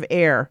short of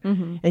air.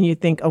 Mm-hmm. And you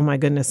think, oh my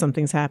goodness,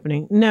 something's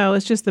happening. No,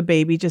 it's just the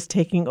baby just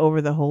taking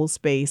over the whole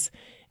space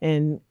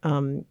and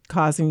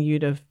causing you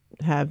to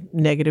have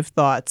negative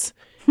thoughts.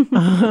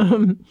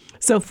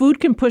 So food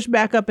can push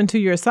back up into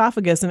your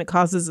esophagus, and it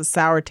causes a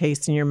sour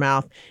taste in your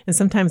mouth and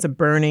sometimes a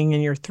burning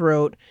in your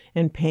throat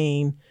and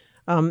pain.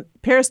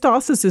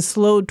 Peristalsis is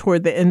slowed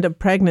toward the end of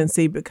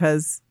pregnancy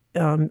because,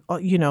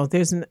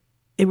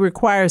 it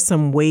requires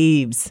some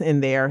waves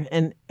in there,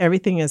 and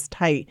everything is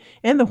tight.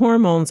 And the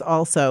hormones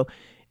also.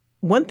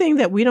 One thing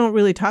that we don't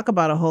really talk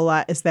about a whole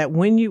lot is that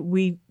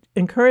we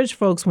encourage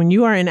folks, when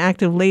you are in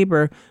active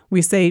labor,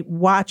 we say,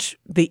 watch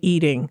the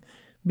eating,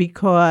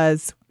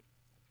 because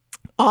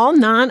all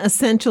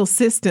non-essential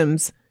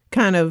systems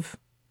kind of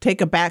take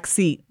a back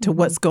seat to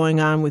what's going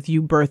on with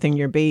you birthing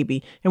your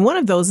baby. And one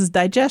of those is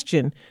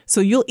digestion.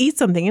 So you'll eat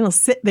something and it'll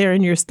sit there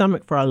in your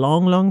stomach for a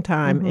long, long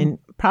time and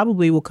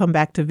probably will come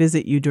back to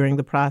visit you during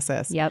the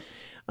process. Yep.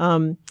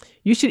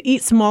 You should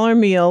eat smaller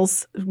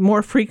meals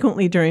more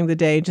frequently during the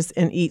day,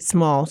 and eat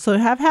small. So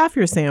have half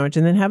your sandwich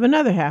and then have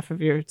another half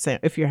of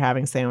if you're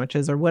having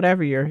sandwiches or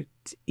whatever you're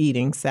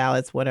eating,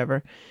 salads,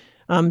 whatever.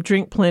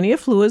 Drink plenty of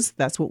fluids.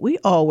 That's what we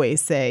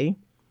always say.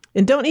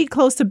 And don't eat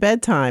close to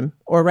bedtime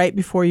or right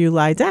before you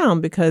lie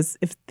down, because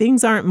if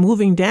things aren't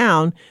moving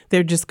down,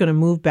 they're just going to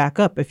move back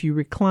up if you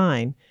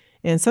recline.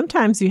 And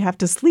sometimes you have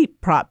to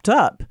sleep propped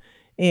up.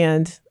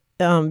 And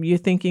you're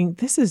thinking,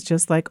 this is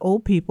just like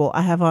old people.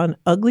 I have on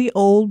ugly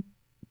old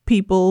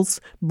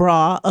people's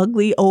bra,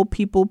 ugly old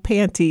people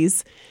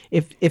panties,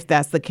 if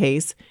that's the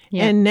case.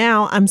 Yeah. And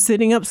now I'm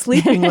sitting up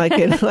sleeping like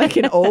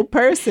an old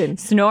person.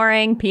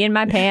 Snoring, peeing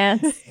my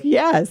pants.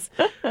 Yes.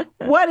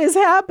 What is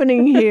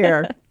happening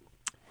here?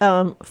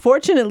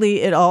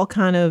 Fortunately, it all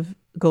kind of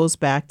goes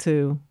back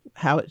to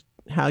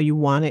how you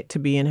want it to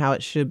be and how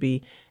it should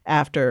be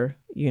after,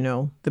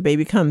 the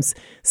baby comes.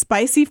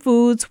 Spicy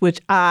foods, which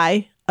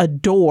I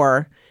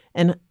adore,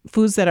 and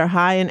foods that are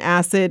high in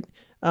acid,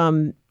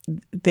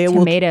 they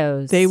will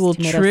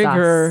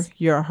trigger sauce.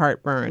 Your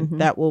heartburn. Mm-hmm.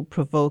 That will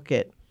provoke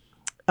it.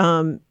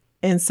 And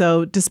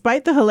so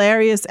despite the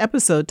hilarious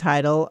episode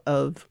title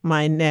of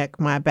My Neck,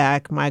 My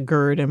Back, My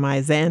GERD, and My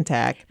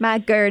Zantac. My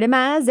GERD and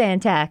my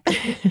Zantac.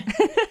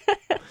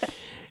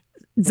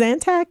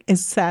 Zantac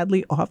is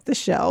sadly off the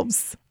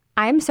shelves.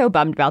 I'm so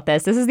bummed about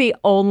this. This is the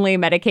only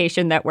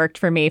medication that worked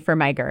for me for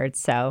my GERD.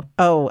 So,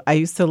 I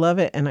used to love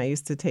it, and I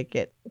used to take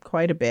it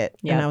quite a bit.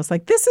 Yep. And I was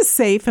like, this is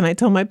safe. And I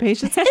told my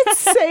patients, it's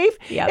safe.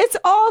 Yep. It's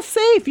all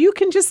safe. You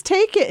can just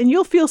take it and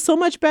you'll feel so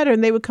much better.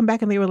 And they would come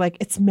back and they were like,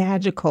 it's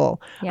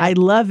magical. Yep. I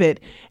love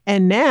it.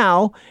 And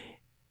now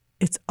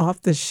it's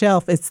off the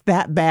shelf. It's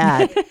that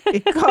bad.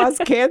 It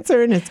caused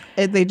cancer, and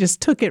they just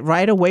took it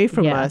right away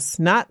from us.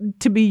 Not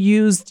to be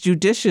used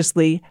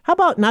judiciously. How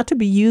about not to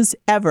be used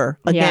ever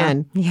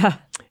again? Yeah.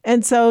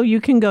 And so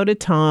you can go to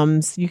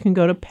Tums, you can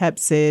go to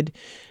Pepcid,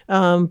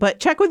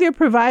 but check with your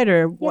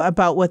provider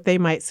about what they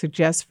might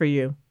suggest for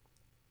you.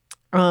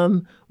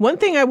 One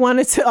thing I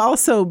wanted to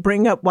also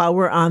bring up while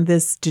we're on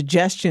this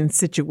digestion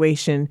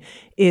situation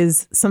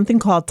is something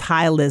called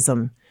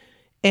tylism.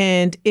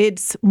 And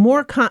it's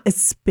more it's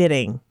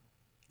spitting.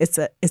 It's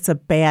a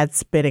bad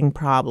spitting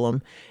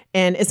problem.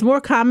 And it's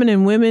more common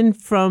in women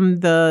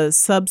from the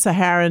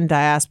sub-Saharan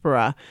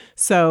diaspora.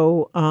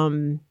 So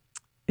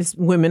it's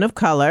women of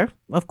color,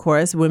 of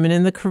course,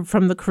 women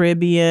from the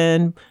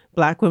Caribbean,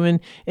 Black women.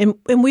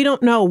 And we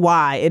don't know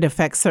why it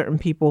affects certain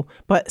people.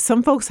 But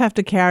some folks have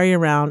to carry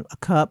around a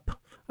cup,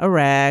 a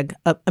rag.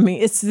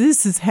 This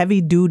is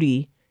heavy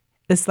duty.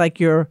 It's like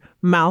your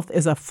mouth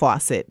is a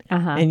faucet,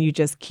 and you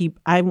just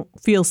I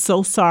feel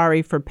so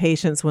sorry for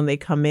patients when they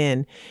come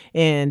in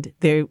and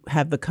they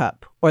have the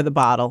cup or the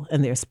bottle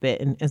and they're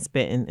spitting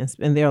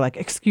and they're like,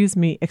 excuse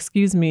me.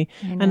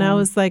 And I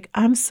was like,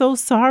 I'm so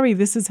sorry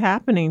this is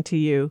happening to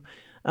you.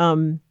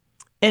 And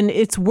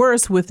it's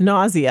worse with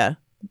nausea.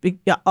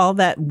 All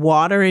that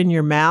water in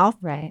your mouth,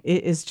 right?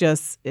 It is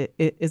just,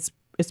 it's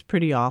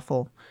pretty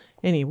awful.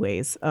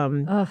 Anyways.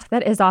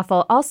 That is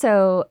awful.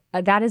 Also,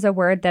 that is a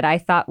word that I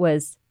thought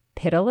was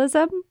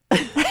pitilism. I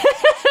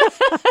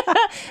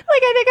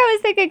think I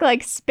was thinking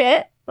like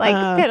spit,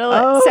 like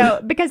pitilism.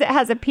 So because it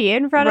has a P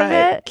in front of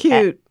it.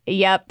 Cute.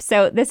 Yep.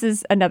 So this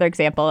is another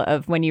example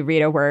of when you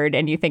read a word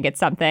and you think it's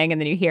something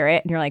and then you hear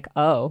it and you're like,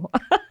 oh.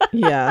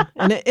 Yeah.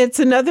 And it's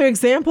another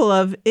example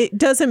of it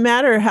doesn't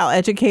matter how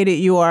educated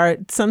you are.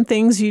 Some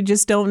things you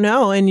just don't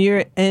know.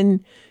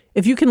 And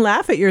if you can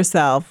laugh at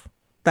yourself,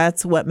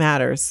 that's what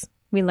matters.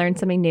 We learn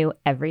something new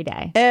every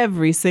day.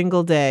 Every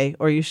single day,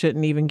 or you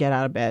shouldn't even get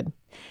out of bed.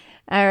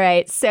 All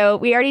right. So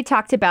we already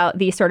talked about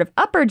the sort of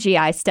upper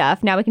GI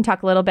stuff. Now we can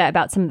talk a little bit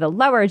about some of the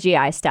lower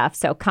GI stuff.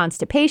 So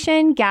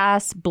constipation,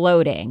 gas,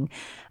 bloating.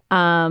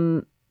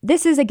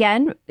 This is,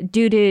 again,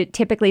 due to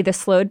typically the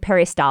slowed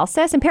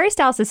peristalsis. And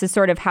peristalsis is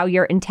sort of how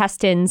your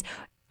intestines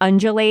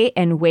undulate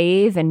and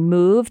wave and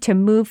move to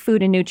move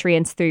food and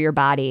nutrients through your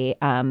body.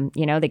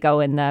 They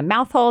go in the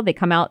mouth hole, they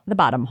come out the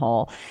bottom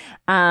hole.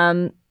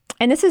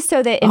 And this is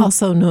so that...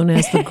 also known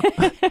as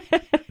the...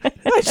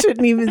 I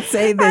shouldn't even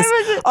say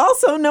this.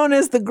 Also known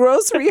as the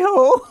grocery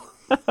hole.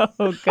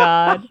 Oh,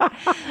 God.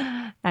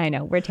 I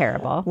know. We're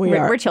terrible.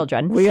 We're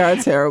children. We are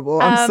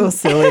terrible. I'm so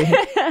silly.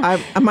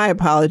 My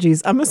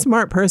apologies. I'm a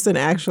smart person,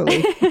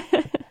 actually.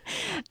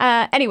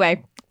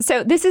 Anyway,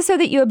 so this is so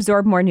that you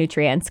absorb more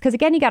nutrients. Because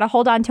again, you got to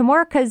hold on to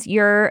more because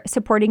you're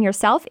supporting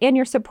yourself and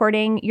you're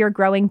supporting your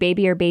growing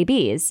baby or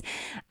babies.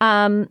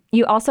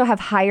 You also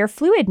have higher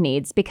fluid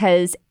needs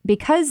because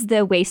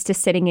the waste is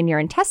sitting in your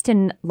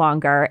intestine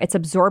longer, it's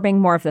absorbing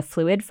more of the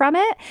fluid from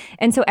it.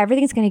 And so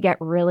everything's going to get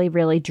really,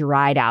 really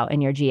dried out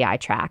in your GI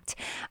tract.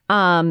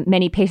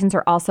 Many patients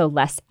are also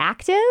less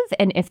active.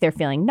 And if they're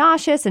feeling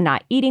nauseous and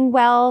not eating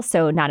well,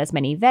 so not as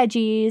many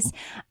veggies,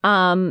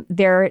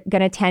 they're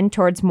going to tend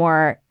towards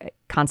more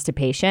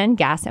constipation,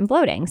 gas, and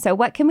bloating. So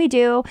what can we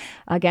do?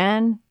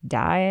 Again,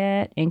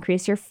 diet,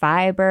 increase your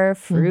fiber,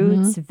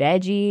 fruits,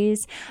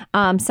 veggies.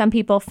 Some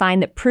people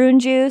find that prune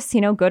juice,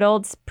 good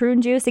old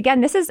prune juice.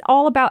 Again, this is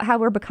all about how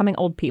we're becoming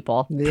old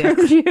people. Yeah.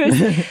 Prune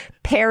juice,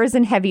 pears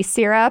and heavy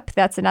syrup.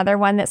 That's another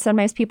one that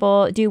sometimes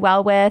people do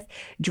well with.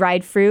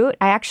 Dried fruit.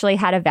 I actually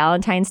had a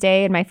Valentine's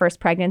Day in my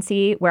first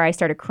pregnancy where I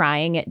started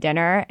crying at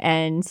dinner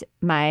and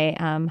my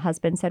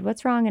husband said,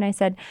 "What's wrong?" And I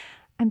said,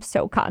 "I'm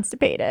so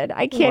constipated.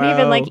 I can't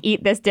even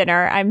eat this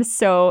dinner. And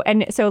so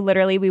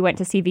literally we went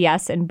to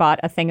CVS and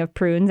bought a thing of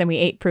prunes and we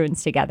ate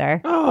prunes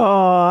together."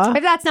 Aww.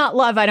 If that's not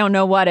love, I don't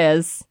know what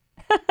is.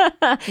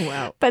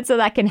 Wow. But so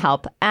that can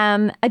help.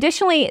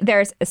 Additionally,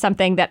 there's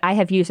something that I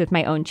have used with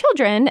my own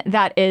children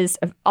that is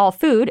all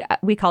food.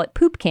 We call it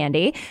poop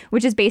candy,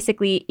 which is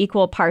basically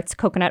equal parts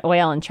coconut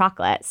oil and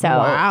chocolate. So,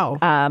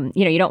 Wow.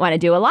 you don't want to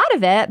do a lot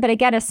of it, but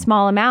again, a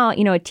small amount,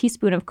 a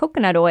teaspoon of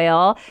coconut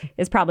oil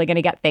is probably going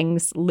to get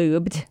things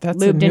lubed. That's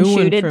lubed a new and one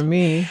shooted. for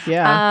me.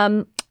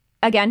 Yeah.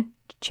 Again,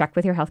 check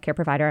with your healthcare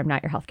provider. I'm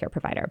not your healthcare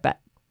provider, but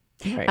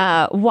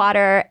Right.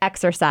 water,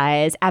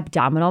 exercise,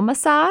 abdominal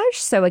massage.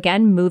 So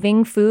again,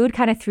 moving food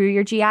kind of through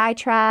your GI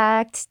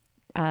tract,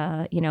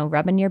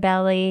 rubbing your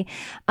belly.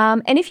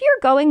 And if you're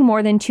going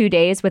more than 2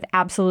 days with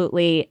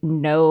absolutely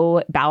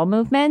no bowel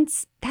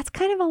movements, that's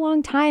kind of a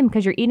long time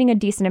because you're eating a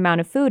decent amount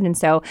of food. And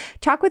so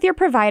talk with your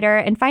provider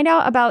and find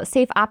out about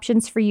safe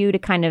options for you to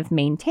kind of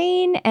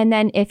maintain. And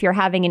then if you're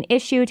having an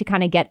issue, to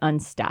kind of get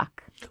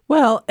unstuck.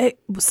 Well,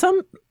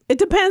 it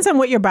depends on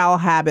what your bowel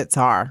habits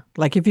are.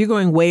 Like if you're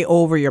going way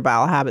over your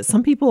bowel habits,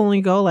 some people only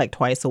go like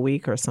twice a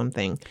week or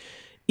something,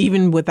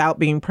 even without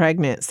being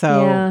pregnant.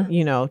 So,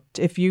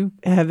 if you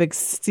have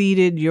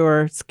exceeded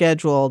your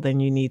schedule, then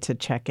you need to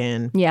check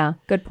in. Yeah,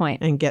 good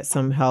point. And get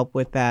some help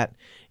with that.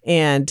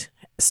 And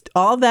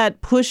all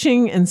that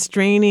pushing and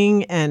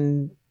straining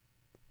and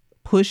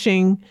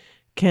pushing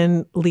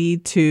can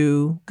lead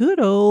to good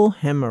old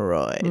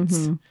hemorrhoids.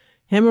 Mm-hmm.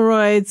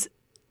 Hemorrhoids.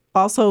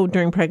 Also,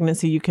 during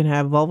pregnancy, you can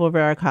have vulvar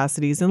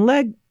varicosities and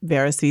leg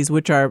varices,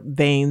 which are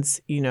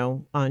veins,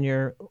 on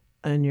your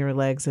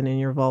legs and in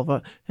your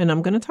vulva. And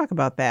I'm going to talk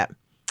about that.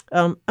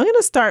 I'm going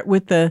to start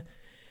with the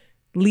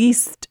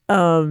least,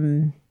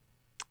 the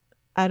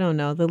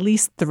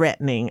least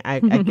threatening, I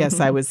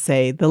guess I would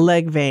say, the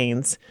leg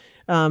veins.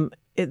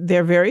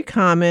 They're very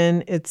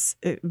common. It's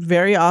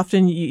very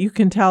often you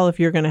can tell if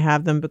you're going to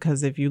have them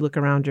because if you look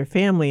around your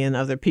family and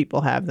other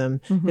people have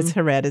them, it's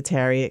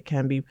hereditary. It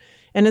can be.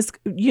 And it's,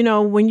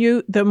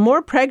 the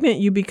more pregnant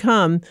you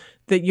become,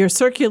 that your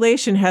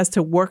circulation has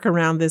to work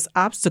around this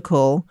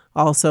obstacle,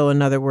 also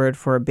another word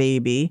for a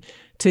baby,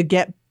 to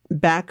get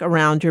back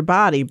around your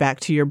body, back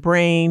to your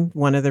brain.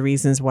 One of the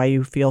reasons why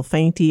you feel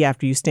fainty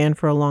after you stand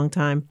for a long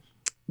time.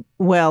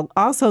 Well,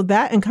 also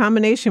that in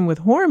combination with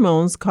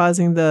hormones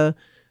causing the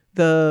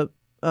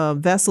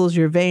vessels,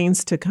 your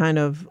veins to kind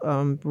of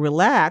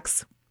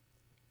relax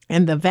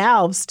and the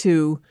valves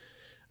to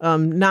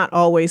not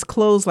always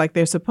close like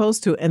they're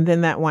supposed to. And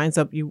then that winds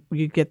up, you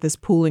get this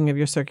pooling of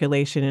your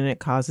circulation and it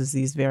causes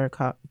these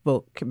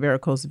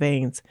varicose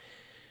veins.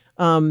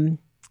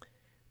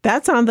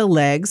 That's on the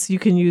legs. You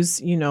can use,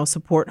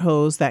 support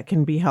hose that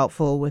can be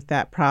helpful with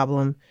that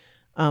problem.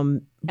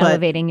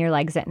 Elevating your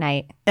legs at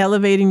night.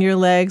 Elevating your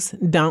legs,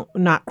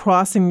 not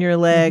crossing your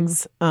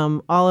legs,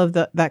 all of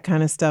that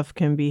kind of stuff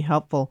can be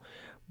helpful.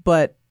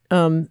 But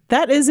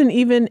that isn't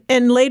even,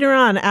 and later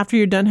on, after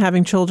you're done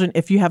having children,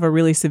 if you have a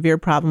really severe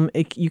problem,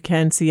 you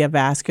can see a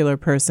vascular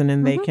person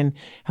and they can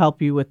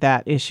help you with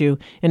that issue.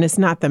 And it's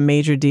not the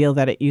major deal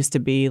that it used to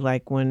be,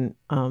 like when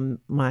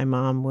my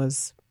mom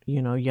was,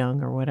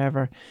 young or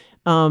whatever.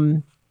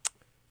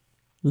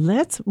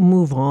 Let's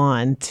move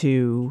on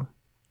to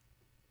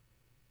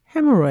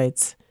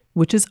hemorrhoids,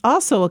 which is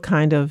also a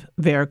kind of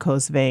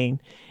varicose vein.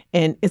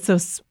 And it's a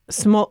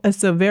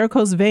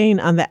varicose vein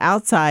on the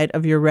outside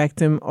of your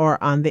rectum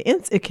or on the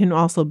it can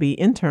also be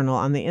internal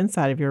on the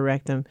inside of your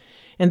rectum.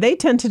 And they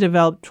tend to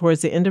develop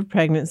towards the end of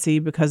pregnancy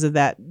because of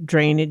that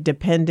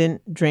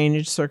dependent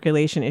drainage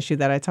circulation issue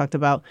that I talked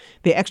about,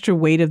 the extra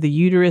weight of the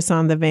uterus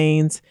on the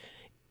veins.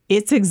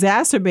 It's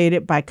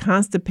exacerbated by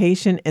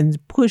constipation and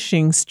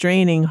pushing,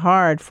 straining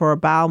hard for a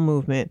bowel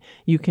movement.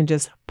 You can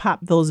just pop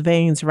those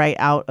veins right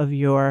out of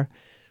your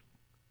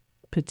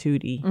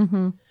patootie.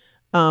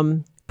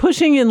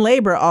 Pushing in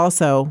labor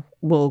also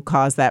will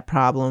cause that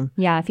problem.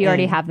 Yeah, if you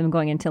already have them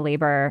going into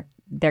labor,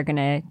 they're going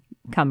to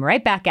come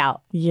right back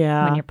out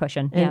when you're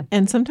pushing.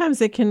 And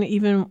sometimes it can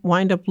even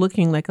wind up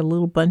looking like a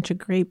little bunch of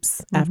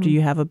grapes after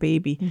you have a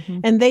baby.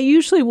 And they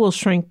usually will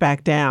shrink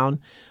back down.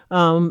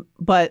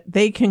 But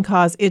they can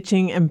cause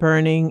itching and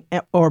burning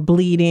or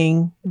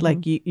bleeding. Like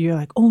you're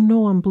like, oh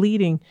no, I'm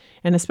bleeding.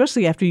 And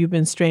especially after you've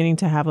been straining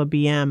to have a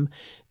BM,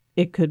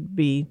 it could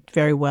be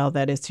very well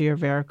that it's your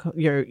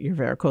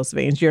varicose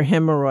veins, your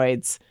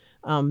hemorrhoids.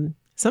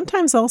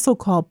 Sometimes also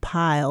called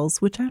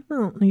piles, which I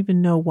don't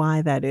even know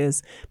why that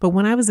is. But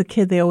when I was a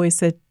kid, they always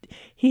said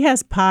he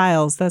has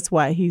piles. That's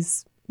why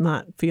he's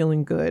not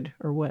feeling good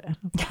or what.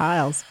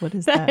 Piles. What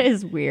is that? That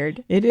is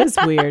weird. It is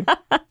weird.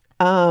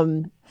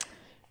 And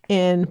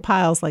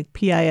piles like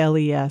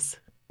PILES.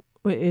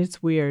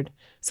 It's weird.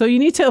 So you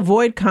need to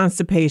avoid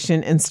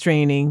constipation and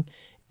straining.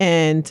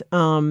 And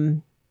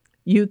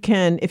you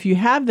can, if you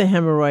have the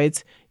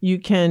hemorrhoids, you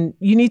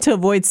need to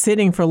avoid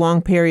sitting for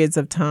long periods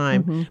of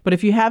time. But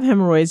if you have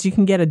hemorrhoids, you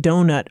can get a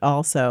donut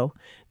also.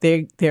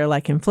 They're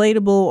like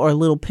inflatable or a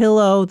little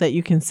pillow that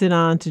you can sit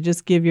on to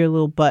just give your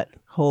little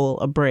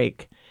butthole a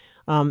break.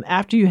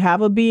 After you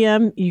have a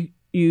BM,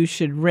 you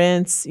should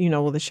rinse,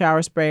 with a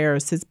shower spray or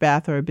a sitz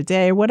bath or a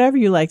bidet or whatever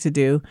you like to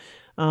do,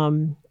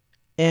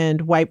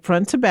 and wipe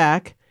front to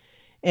back.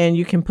 And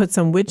you can put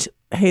some witch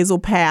hazel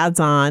pads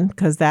on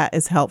because that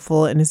is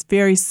helpful and it's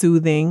very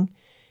soothing.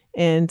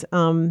 And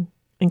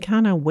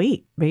kind of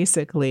wait,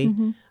 basically.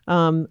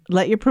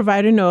 Let your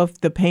provider know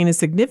if the pain is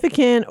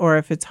significant or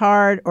if it's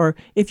hard, or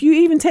if you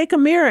even take a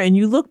mirror and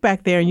you look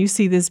back there and you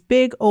see this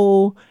big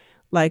old,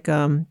 like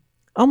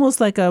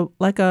almost like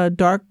a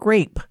dark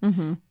grape.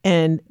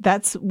 And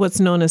that's what's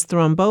known as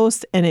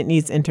thrombose, and it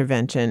needs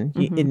intervention.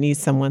 It needs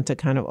someone to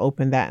kind of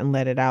open that and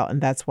let it out.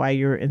 And that's why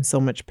you're in so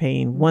much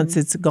pain. Once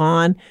it's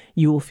gone,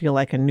 you will feel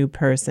like a new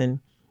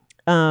person.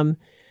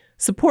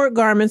 Support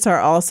garments are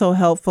also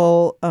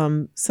helpful.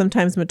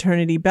 Sometimes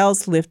maternity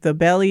belts lift the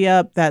belly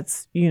up.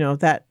 That's,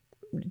 that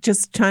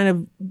just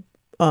trying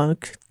to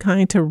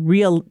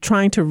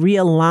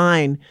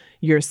realign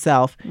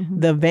yourself.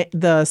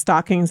 The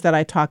stockings that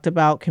I talked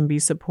about can be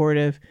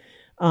supportive.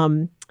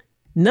 None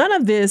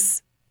of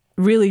this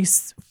really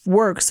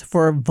works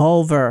for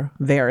vulvar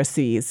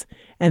varices.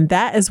 And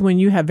that is when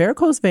you have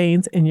varicose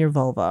veins in your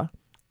vulva.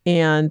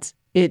 And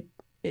it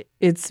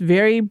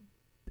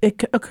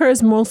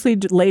occurs mostly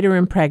later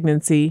in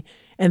pregnancy,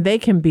 and they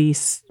can be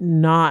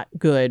not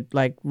good,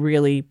 like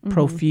really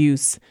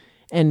profuse,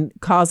 and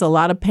cause a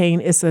lot of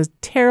pain. It's a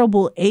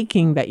terrible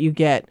aching that you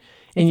get.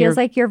 It feels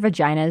like your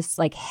vagina's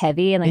like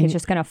heavy and like it's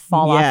just going to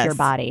fall off your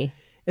body.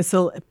 It's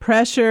a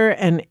pressure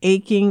and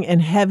aching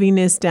and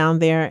heaviness down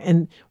there.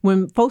 And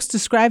when folks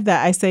describe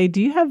that, I say,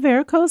 do you have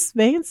varicose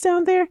veins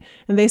down there?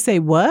 And they say,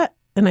 what?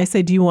 And I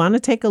say, do you want to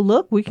take a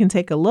look? We can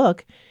take a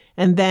look.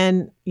 And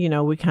then,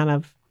 we kind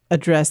of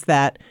address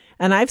that.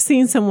 And I've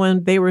seen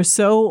someone,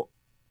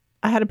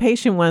 I had a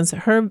patient once,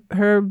 her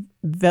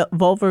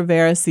vulvar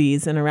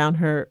varices and around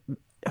her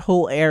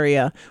whole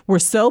area were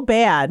so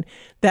bad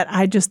that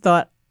I just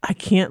thought, I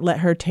can't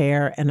let her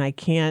tear, and I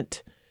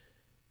can't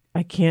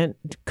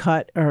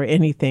cut or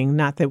anything.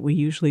 Not that we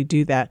usually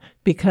do that,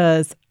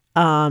 because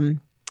I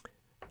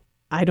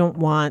don't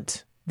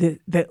want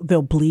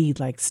they'll bleed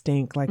like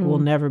stink, like we'll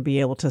never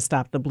be able to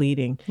stop the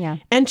bleeding. Yeah.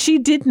 And she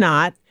did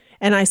not.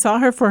 And I saw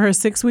her for her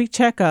 6-week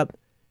checkup,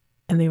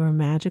 and they were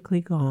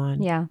magically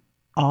gone. Yeah.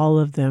 All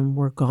of them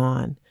were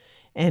gone.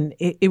 And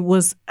it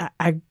was,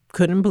 I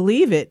couldn't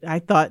believe it. I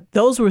thought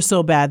those were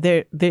so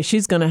bad.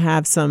 She's going to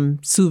have some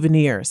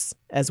souvenirs,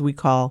 as I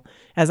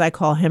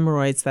call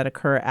hemorrhoids that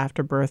occur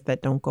after birth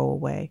that don't go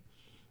away.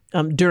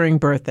 During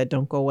birth that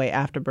don't go away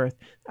after birth.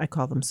 I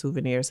call them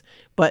souvenirs.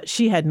 But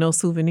she had no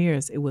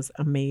souvenirs. It was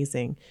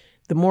amazing.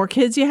 The more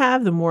kids you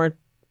have, the more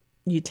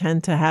you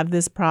tend to have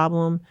this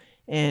problem.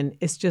 And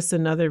it's just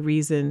another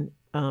reason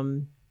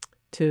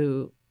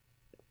to,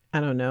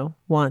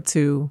 want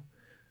to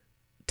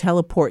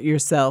teleport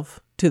yourself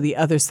to the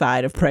other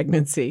side of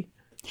pregnancy.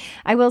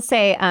 I will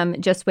say,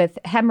 just with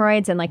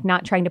hemorrhoids and like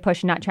not trying to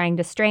push and not trying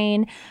to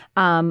strain,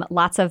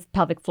 lots of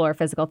pelvic floor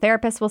physical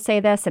therapists will say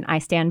this, and I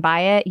stand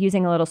by it.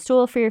 Using a little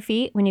stool for your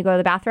feet when you go to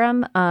the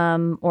bathroom,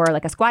 or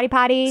like a squatty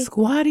potty.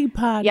 Squatty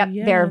potty. Yep,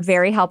 yes. They're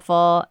very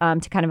helpful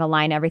to kind of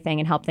align everything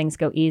and help things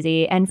go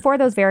easy. And for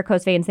those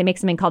varicose veins, they make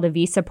something called a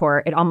V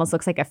support. It almost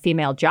looks like a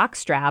female jock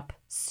strap.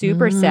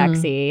 Super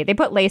sexy. They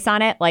put lace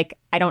on it, like,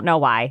 I don't know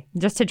why,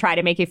 just to try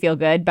to make you feel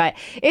good. But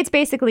it's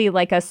basically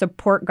like a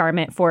support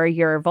garment for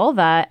your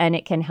vulva, and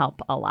it can help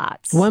a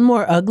lot. One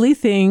more ugly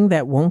thing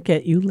that won't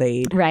get you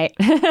laid. Right.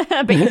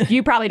 But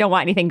you probably don't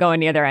want anything going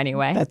near there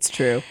anyway. That's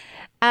true.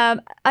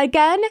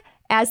 Again,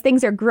 as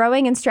things are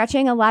growing and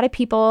stretching, a lot of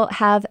people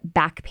have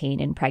back pain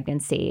in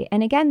pregnancy.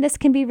 And again, this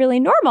can be really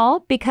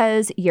normal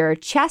because your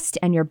chest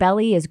and your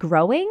belly is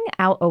growing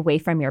out away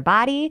from your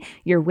body.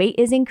 Your weight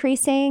is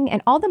increasing,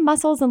 and all the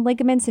muscles and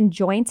ligaments and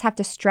joints have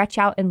to stretch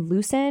out and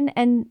loosen.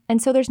 And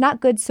so there's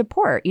not good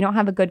support. You don't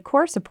have a good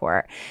core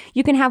support.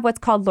 You can have what's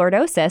called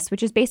lordosis,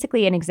 which is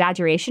basically an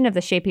exaggeration of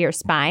the shape of your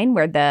spine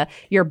where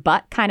your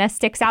butt kind of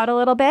sticks out a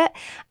little bit.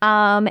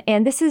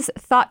 And this is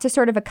thought to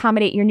sort of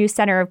accommodate your new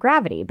center of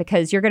gravity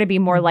because you're going to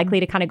be more likely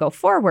to kind of go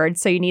forward.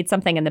 So you need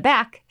something in the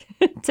back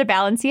to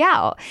balance you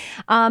out.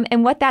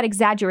 And what that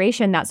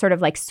exaggeration, that sort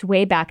of like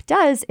sway back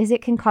does is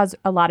it can cause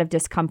a lot of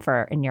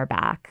discomfort in your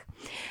back.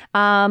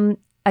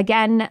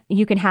 Again,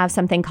 you can have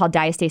something called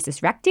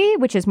diastasis recti,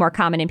 which is more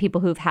common in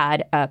people who've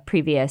had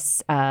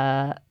previous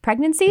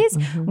pregnancies,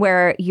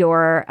 where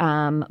your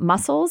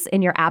muscles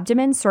in your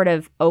abdomen sort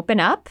of open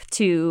up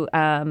to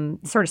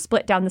sort of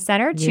split down the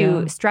center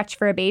to stretch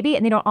for a baby,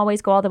 and they don't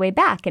always go all the way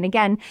back. And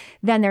again,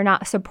 then they're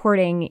not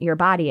supporting your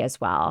body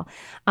as well.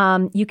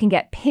 You can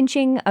get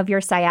pinching of your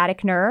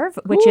sciatic nerve,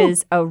 which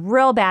is a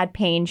real bad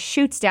pain,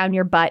 shoots down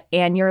your butt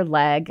and your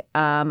leg.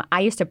 I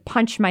used to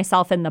punch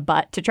myself in the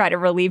butt to try to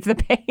relieve the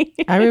pain.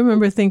 I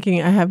remember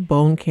thinking, I have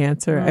bone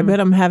cancer. I bet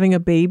I'm having a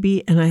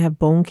baby and I have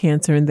bone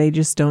cancer and they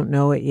just don't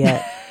know it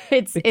yet.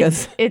 It's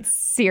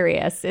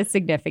serious. It's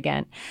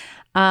significant.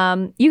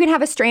 You can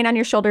have a strain on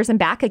your shoulders and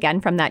back,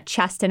 again, from that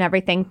chest and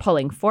everything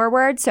pulling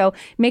forward. So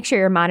make sure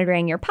you're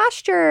monitoring your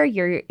posture,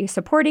 you're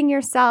supporting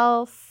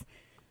yourself.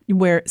 You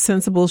wear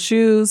sensible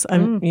shoes.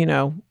 Some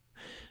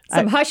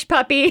hush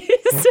puppies.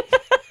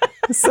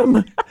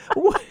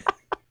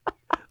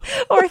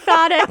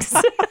 Orthotics.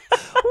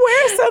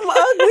 Wear some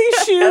ugly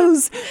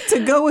shoes to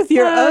go with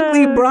your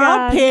ugly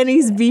bra,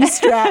 panties,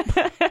 V-strap.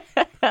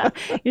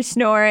 You're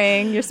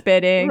snoring, you're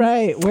spitting.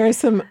 Right. Wear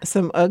some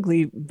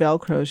ugly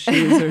Velcro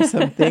shoes or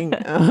something.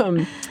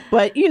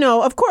 But,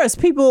 of course,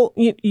 people,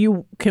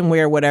 you can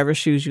wear whatever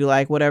shoes you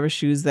like, whatever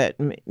shoes that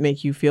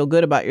make you feel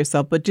good about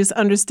yourself. But just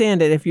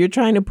understand that if you're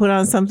trying to put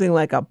on something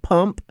like a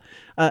pump,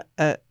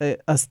 a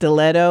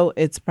stiletto,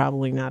 it's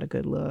probably not a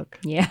good look.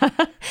 Yeah.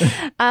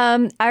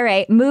 All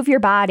right. Move your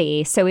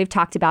body. So we've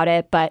talked about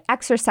it, but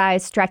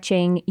exercise,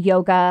 stretching,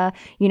 yoga,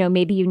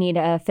 maybe you need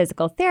a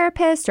physical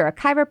therapist or a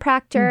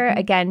chiropractor.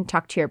 Again,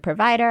 talk to your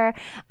provider.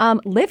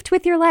 Lift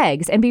with your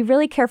legs and be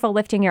really careful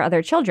lifting your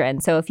other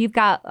children. So if you've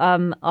got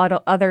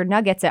other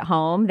nuggets at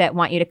home that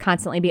want you to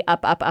constantly be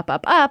up,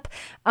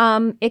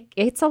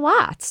 it's a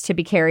lot to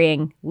be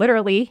carrying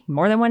literally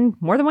more than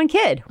one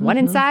kid, one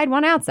inside,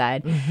 one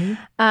outside.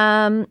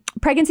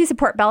 Pregnancy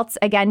support belts,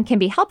 again, can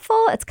be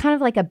helpful. It's kind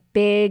of like a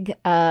big,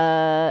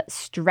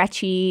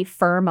 stretchy,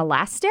 firm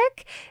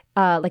elastic,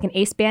 like an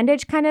ace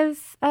bandage kind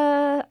of,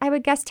 I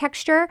would guess,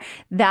 texture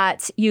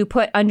that you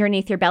put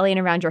underneath your belly and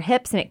around your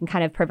hips, and it can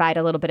kind of provide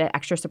a little bit of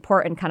extra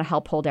support and kind of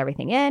help hold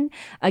everything in.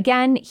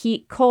 Again,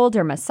 heat, cold,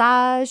 or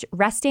massage,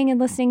 resting and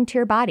listening to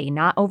your body,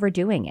 not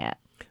overdoing it.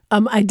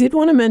 I did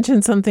want to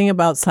mention something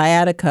about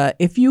sciatica.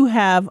 If you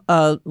have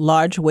a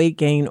large weight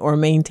gain or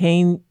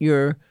maintain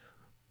your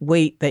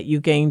weight that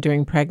you gained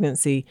during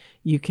pregnancy,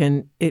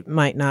 it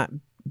might not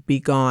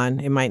be gone.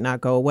 It might not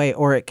go away,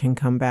 or it can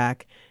come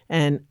back.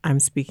 And I'm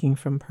speaking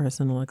from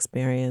personal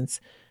experience.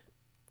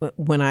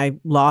 When I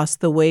lost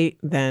the weight,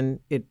 then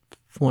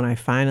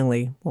eventually,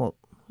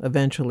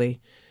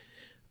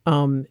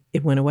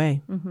 it went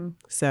away.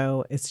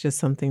 So it's just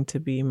something to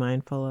be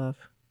mindful of.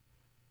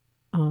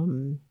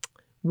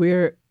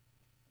 We're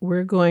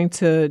going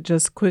to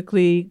just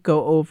quickly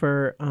go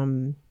over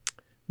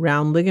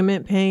round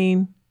ligament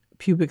pain,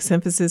 pubic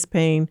symphysis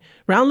pain.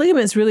 Round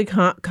ligament is really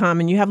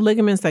common. You have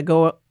ligaments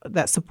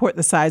that support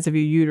the sides of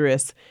your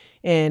uterus,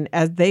 and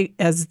as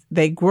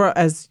they grow,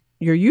 as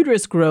your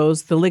uterus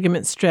grows, the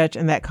ligaments stretch,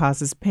 and that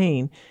causes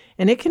pain.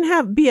 And it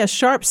can be a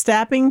sharp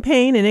stabbing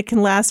pain, and it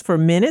can last for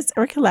minutes,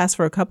 or it can last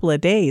for a couple of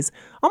days.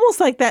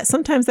 Almost like that.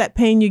 Sometimes that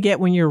pain you get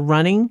when you're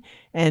running,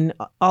 and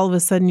all of a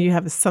sudden you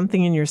have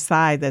something in your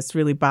side that's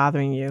really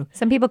bothering you.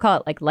 Some people call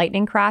it like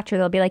lightning crotch, or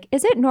they'll be like,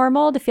 "Is it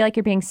normal to feel like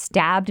you're being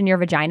stabbed in your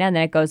vagina and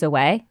then it goes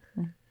away?"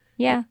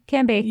 Yeah,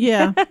 can be.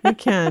 Yeah, it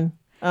can.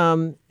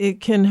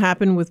 It can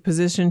happen with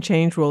position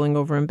change, rolling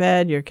over in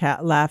bed, you're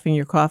laughing,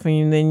 you're coughing,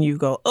 and then you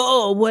go,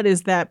 "Oh, what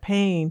is that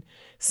pain?"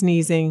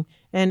 Sneezing.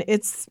 And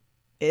it's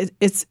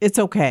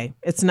okay.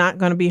 It's not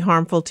going to be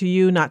harmful to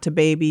you, not to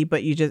baby,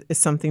 but it's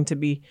something to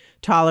be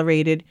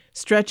tolerated.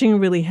 Stretching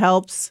really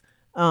helps.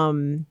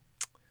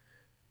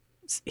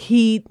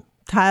 Heat,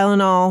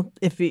 Tylenol,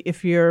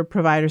 if your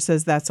provider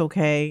says that's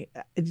okay.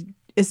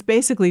 It's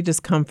basically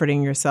just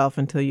comforting yourself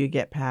until you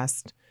get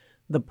past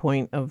the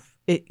point of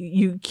it.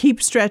 You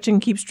keep stretching,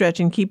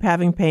 keep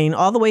having pain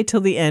all the way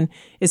till the end.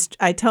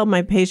 I tell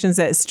my patients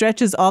that it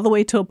stretches all the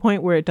way to a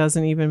point where it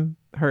doesn't even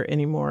hurt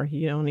anymore.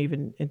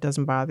 It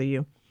doesn't bother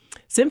you.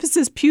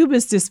 Symphysis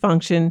pubis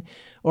dysfunction,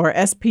 or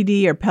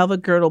SPD, or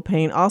pelvic girdle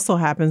pain, also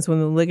happens when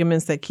the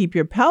ligaments that keep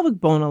your pelvic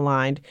bone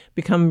aligned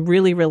become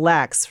really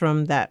relaxed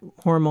from that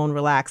hormone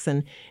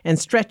relaxin and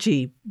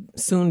stretchy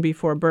soon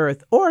before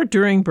birth or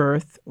during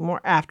birth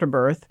or after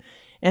birth.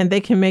 And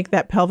they can make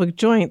that pelvic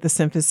joint, the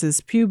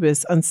symphysis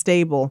pubis,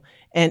 unstable.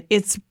 And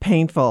it's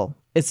painful.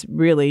 It's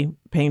really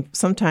painful.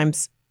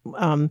 Sometimes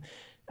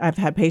I've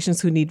had patients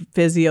who need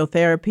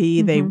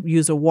physiotherapy. They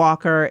use a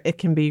walker. It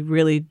can be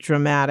really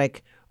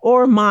dramatic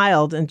or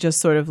mild, and just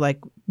sort of like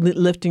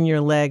lifting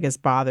your leg is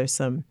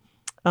bothersome.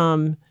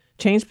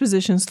 Change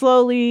position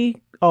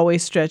slowly.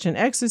 Always stretch and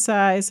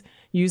exercise.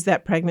 Use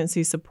that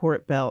pregnancy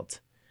support belt.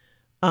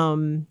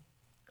 All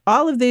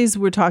of these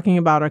we're talking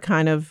about are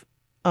kind of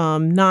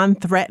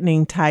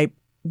non-threatening type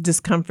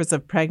discomforts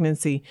of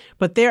pregnancy,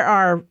 but there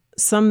are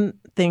some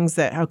things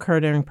that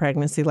occur during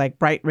pregnancy, like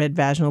bright red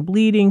vaginal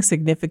bleeding,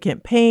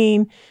 significant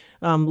pain,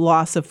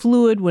 loss of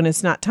fluid when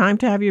it's not time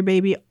to have your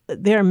baby.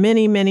 There are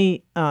many,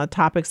 many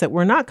topics that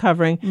we're not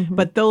covering,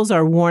 but those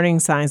are warning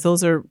signs.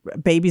 Those are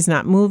babies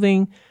not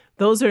moving.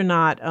 Those are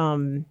not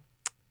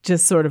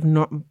just sort of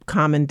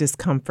common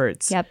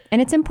discomforts. Yep.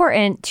 And it's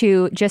important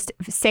to just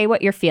say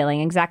what you're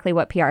feeling, exactly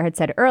what PR had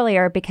said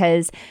earlier,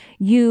 because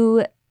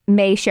you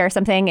may share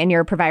something and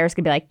your provider's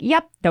going to be like,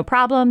 "Yep, no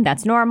problem.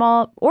 That's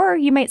normal." Or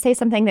you might say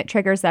something that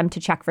triggers them to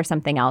check for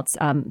something else,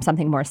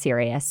 something more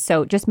serious.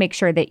 So just make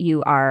sure that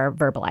you are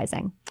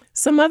verbalizing.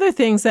 Some other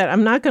things that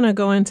I'm not going to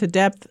go into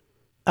depth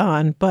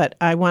on, but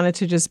I wanted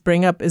to just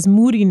bring up is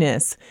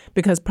moodiness,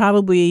 because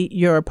probably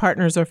your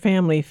partners or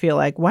family feel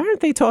like, why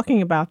aren't they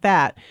talking about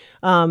that?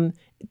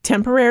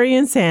 Temporary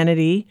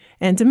insanity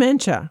and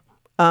dementia.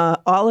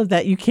 All of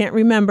that. You can't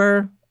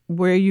remember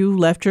where you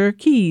left your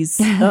keys.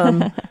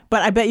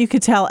 But I bet you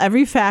could tell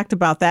every fact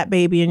about that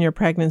baby in your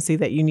pregnancy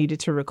that you needed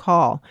to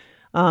recall.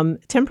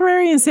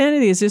 Temporary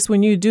insanity is just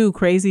when you do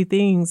crazy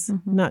things,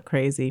 not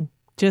crazy,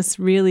 just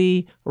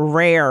really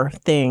rare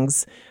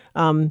things.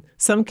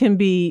 Some can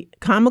be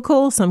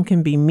comical, some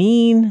can be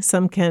mean,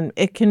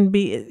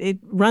 it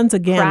runs a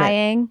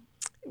gamut.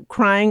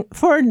 Crying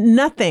for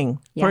nothing,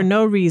 for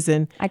no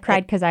reason. I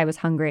cried because I was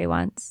hungry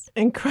once.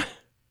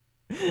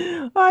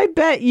 I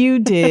bet you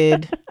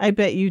did. I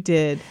bet you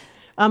did.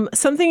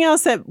 Something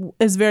else that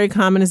is very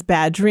common is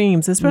bad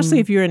dreams, especially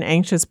if you're an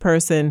anxious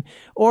person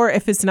or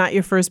if it's not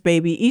your first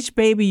baby. Each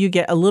baby you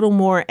get a little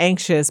more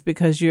anxious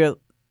because you're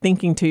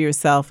thinking to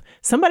yourself,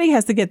 somebody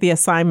has to get the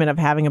assignment of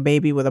having a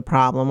baby with a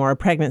problem or a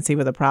pregnancy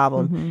with a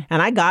problem.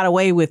 And I got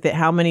away with it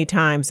how many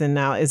times, and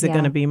now is it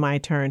going to be my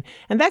turn?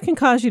 And that can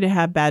cause you to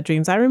have bad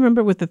dreams. I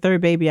remember with the third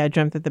baby, I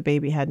dreamt that the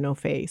baby had no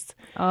face.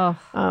 Oh,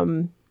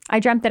 I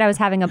dreamt that I was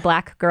having a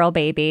black girl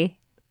baby,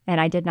 and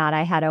I did not.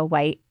 I had a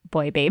white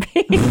boy baby.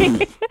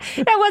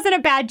 That wasn't a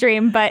bad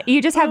dream, but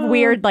you just have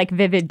weird, like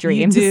vivid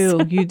dreams.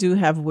 You do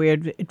have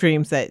weird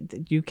dreams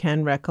that you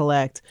can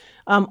recollect.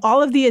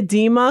 All of the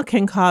edema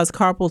can cause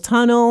carpal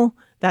tunnel.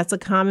 That's a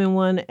common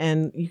one.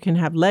 And you can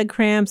have leg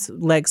cramps,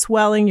 leg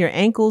swelling, your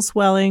ankles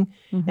swelling.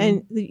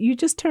 And you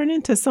just turn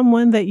into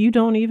someone that you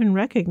don't even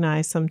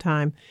recognize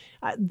sometime.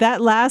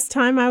 That last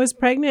time I was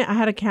pregnant, I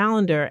had a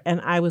calendar and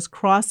I was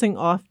crossing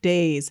off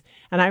days.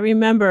 And I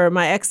remember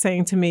my ex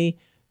saying to me,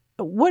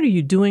 "What are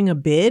you doing, a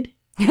bid?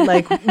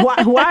 Like,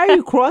 why are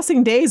you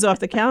crossing days off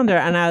the calendar?"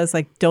 And I was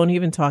like, "Don't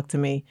even talk to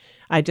me.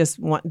 I just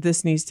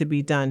this needs to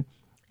be done."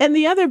 And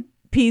the other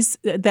piece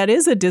that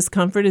is a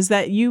discomfort is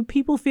that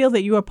people feel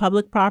that you are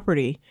public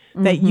property,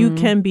 that you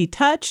can be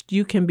touched,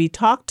 you can be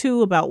talked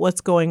to about what's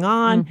going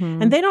on,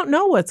 and they don't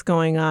know what's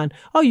going on.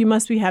 "Oh, you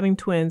must be having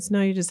twins."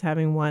 "No, you're just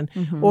having one."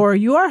 Or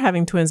 "You are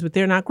having twins, but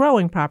they're not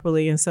growing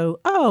properly." And so,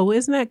 "Oh,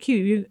 isn't that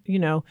cute? You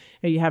know,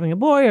 are you having a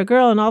boy or a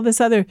girl?" And all this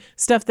other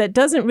stuff that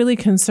doesn't really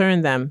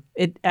concern them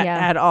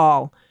at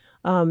all.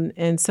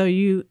 And so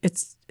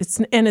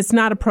it's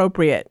not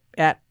appropriate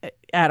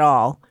at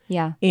all.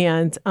 Yeah.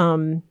 And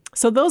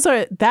so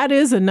that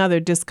is another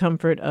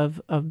discomfort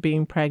of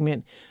being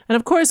pregnant. And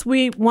of course,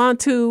 we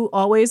want to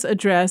always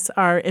address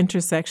our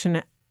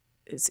intersection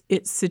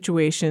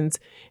situations.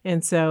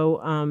 And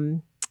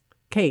so,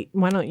 Kate,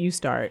 why don't you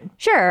start?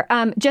 Sure.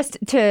 Just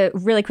to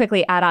really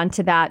quickly add on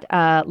to that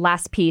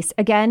last piece,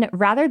 again,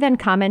 rather than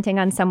commenting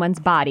on someone's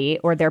body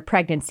or their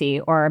pregnancy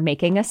or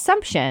making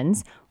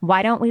assumptions,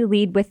 why don't we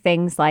lead with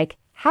things like,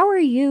 "How are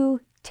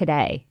you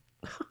today?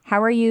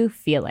 How are you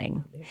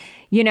feeling?"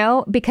 You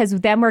know,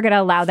 because then we're going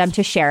to allow them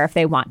to share if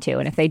they want to.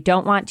 And if they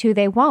don't want to,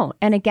 they won't.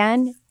 And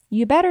again,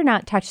 you better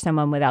not touch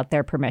someone without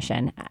their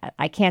permission.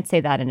 I can't say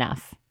that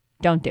enough.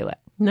 Don't do it.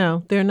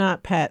 No, they're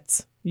not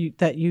pets.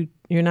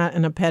 You're not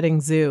in a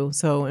petting zoo.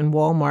 So in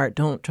Walmart,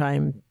 don't try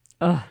and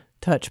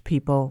touch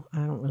people. I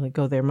don't really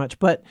go there much,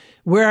 but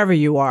wherever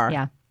you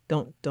are,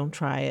 don't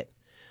try it.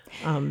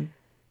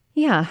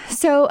 Yeah.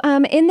 So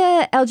in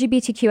the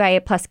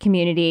LGBTQIA plus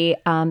community,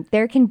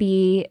 there can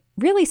be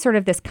really sort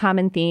of this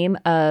common theme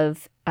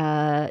of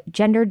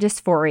gender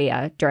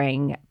dysphoria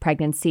during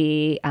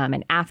pregnancy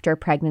and after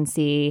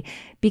pregnancy,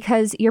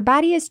 because your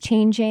body is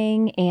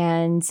changing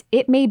and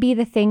it may be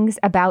the things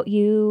about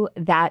you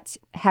that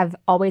have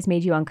always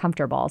made you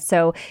uncomfortable.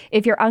 So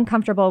if you're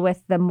uncomfortable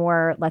with the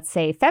more, let's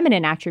say,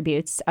 feminine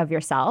attributes of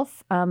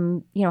yourself,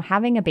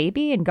 having a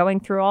baby and going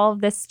through all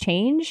of this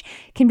change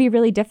can be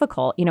really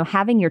difficult. You know,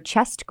 having your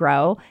chest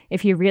grow,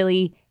 if you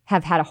really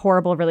have had a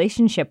horrible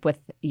relationship with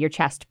your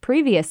chest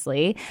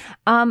previously,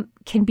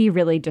 can be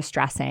really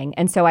distressing.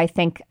 And so I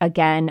think,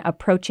 again,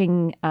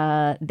 approaching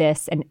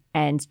this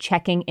and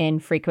checking in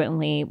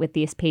frequently with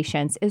these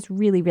patients is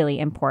really, really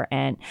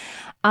important.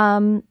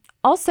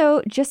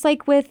 Also, just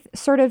like with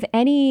sort of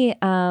any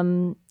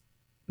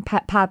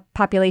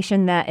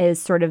population that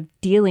is sort of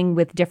dealing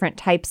with different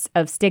types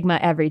of stigma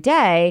every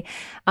day,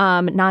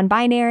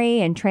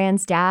 non-binary and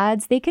trans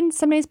dads, they can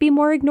sometimes be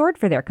more ignored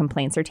for their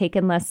complaints or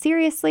taken less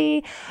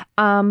seriously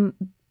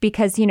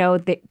because,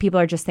 people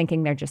are just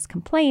thinking they're just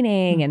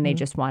complaining and they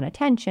just want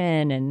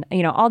attention and,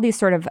 all these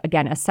sort of,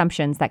 again,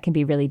 assumptions that can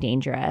be really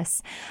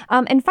dangerous.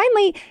 And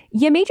finally,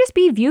 you may just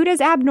be viewed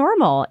as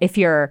abnormal if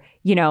you're,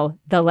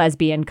 the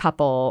lesbian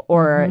couple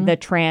or the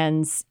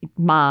trans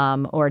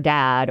mom or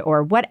dad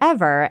or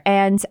whatever.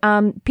 And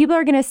people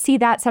are going to see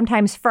that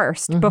sometimes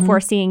first before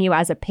seeing you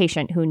as a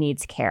patient who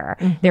needs care.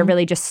 They're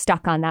really just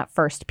stuck on that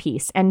first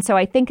piece. And so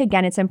I think,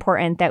 again, it's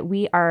important that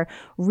we are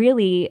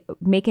really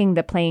making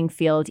the playing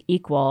field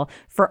equal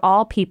for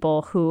all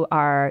people who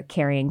are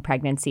carrying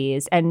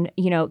pregnancies and,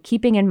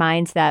 keeping in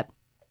mind that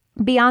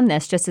beyond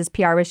this, just as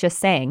PR was just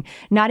saying,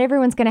 not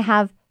everyone's going to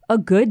have a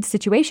good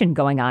situation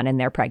going on in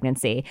their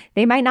pregnancy.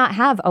 They might not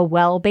have a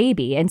well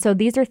baby. And so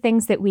these are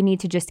things that we need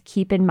to just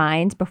keep in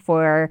mind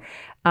before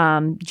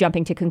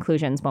jumping to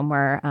conclusions when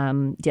we're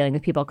dealing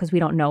with people, because we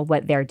don't know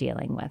what they're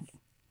dealing with.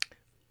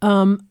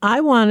 I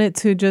wanted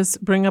to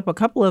just bring up a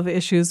couple of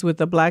issues with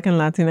the Black and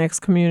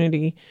Latinx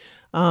community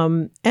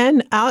and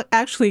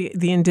actually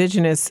the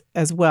indigenous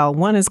as well.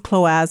 One is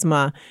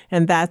cloasma,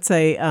 and that's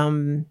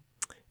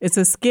it's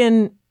a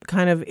skin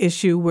kind of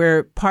issue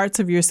where parts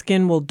of your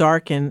skin will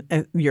darken,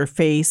 your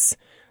face,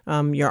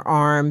 your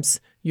arms,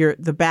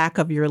 the back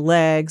of your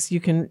legs. You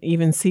can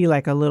even see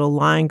like a little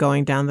line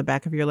going down the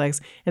back of your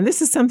legs. And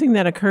this is something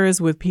that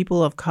occurs with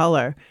people of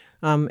color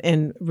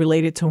and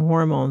related to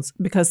hormones,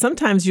 because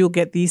sometimes you'll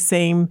get these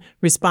same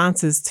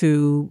responses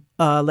to,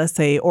 let's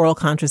say, oral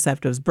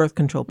contraceptives, birth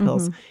control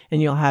pills,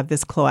 and you'll have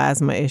this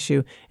cloasma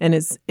issue. And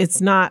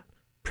it's not,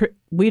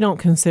 we don't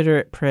consider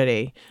it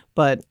pretty,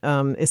 but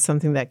it's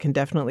something that can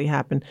definitely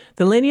happen.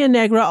 The linea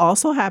nigra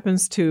also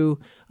happens to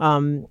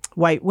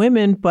white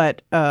women,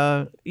 but,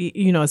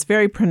 it's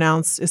very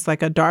pronounced. It's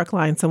like a dark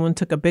line. Someone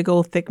took a big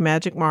old thick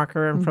magic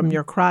marker and from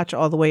your crotch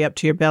all the way up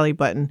to your belly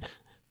button,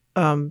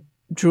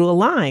 drew a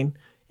line.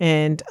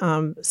 And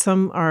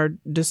some are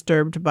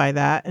disturbed by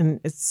that. And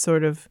it's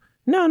sort of,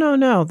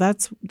 no,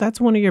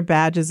 that's one of your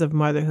badges of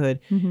motherhood.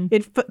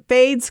 It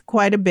fades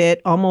quite a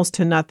bit, almost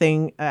to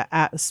nothing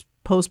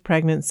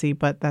post-pregnancy,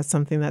 but that's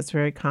something that's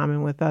very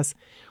common with us.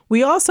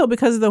 We also,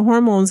 because of the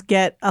hormones,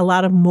 get a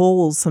lot of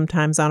moles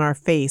sometimes on our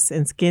face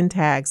and skin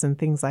tags and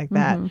things like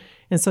that.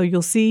 And so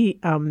you'll see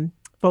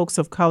folks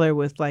of color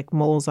with like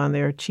moles on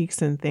their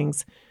cheeks and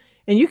things.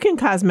 And you can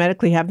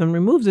cosmetically have them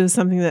removed if it's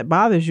something that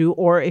bothers you,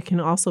 or it can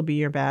also be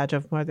your badge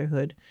of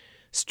motherhood.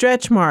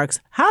 Stretch marks.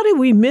 How did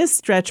we miss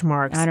stretch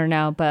marks? I don't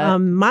know, but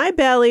my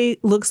belly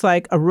looks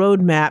like a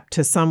road map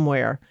to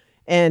somewhere.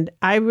 And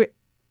after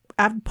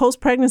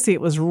post-pregnancy,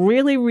 it was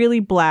really, really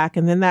black,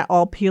 and then that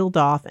all peeled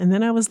off. And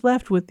then I was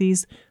left with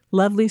these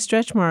lovely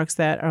stretch marks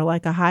that are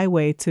like a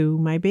highway to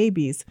my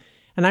babies.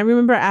 And I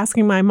remember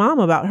asking my mom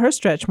about her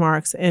stretch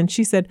marks, and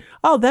she said,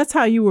 "Oh, that's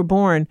how you were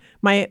born.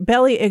 My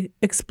belly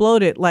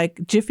exploded like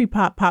Jiffy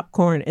Pop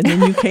popcorn, and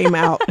then you came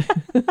out."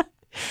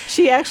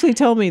 She actually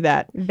told me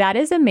that. That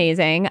is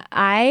amazing.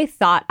 I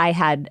thought I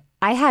had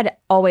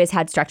always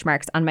had stretch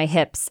marks on my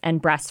hips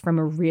and breasts from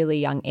a really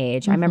young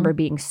age. I remember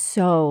being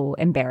so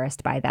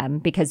embarrassed by them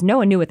because no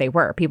one knew what they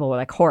were. People were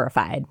like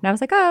horrified. And I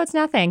was like, oh, it's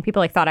nothing. People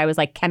like thought I was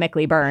like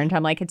chemically burned.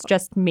 I'm like, it's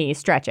just me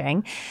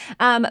stretching.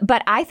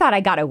 But I thought I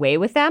got away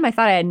with them. I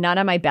thought I had none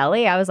on my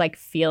belly. I was like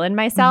feeling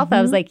myself.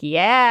 I was like,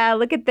 yeah,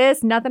 look at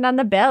this, nothing on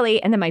the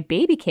belly. And then my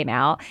baby came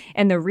out.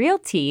 And the real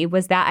tea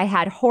was that I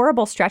had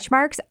horrible stretch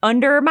marks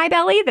under my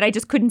belly that I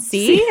just couldn't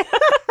see.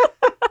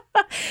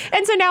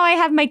 And so now I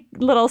have my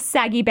little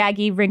saggy,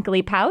 baggy,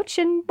 wrinkly pouch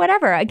and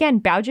whatever. Again,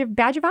 badge of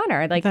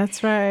honor. Like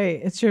that's right.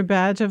 It's your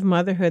badge of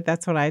motherhood.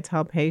 That's what I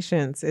tell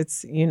patients.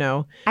 It's,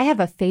 I have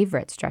a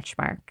favorite stretch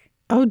mark.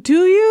 Oh,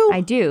 do you?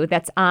 I do.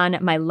 That's on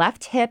my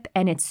left hip,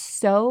 and it's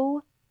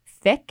so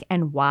thick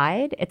and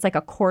wide. It's like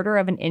 1/4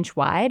 of an inch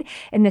wide,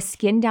 and the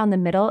skin down the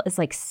middle is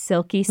like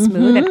silky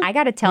smooth. And I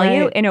got to tell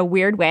you, in a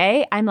weird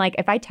way, I'm like,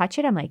 if I touch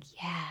it, I'm like,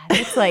 yeah,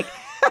 it's like.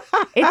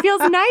 It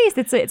feels nice.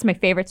 It's my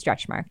favorite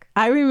stretch mark.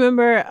 I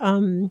remember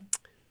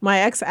my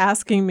ex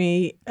asking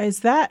me,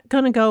 "Is that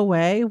gonna go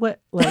away?" And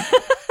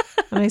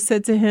I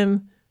said to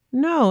him,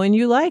 "No." And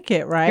you like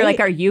it, right? You're like,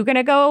 "Are you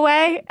gonna go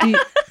away?"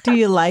 Do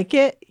you like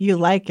it? You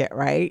like it,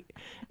 right?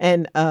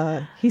 And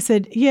he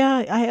said,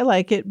 "Yeah, I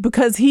like it,"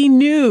 because he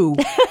knew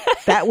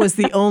that was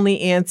the only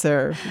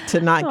answer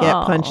to not get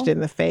punched in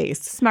the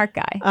face. Smart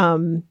guy.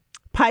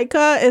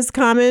 Pica is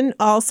common.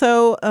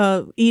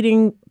 Also,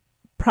 eating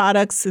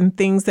products and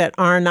things that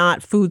are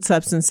not food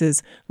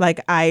substances like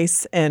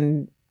ice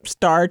and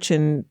starch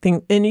and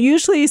things, and it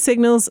usually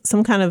signals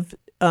some kind of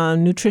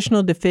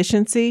nutritional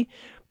deficiency,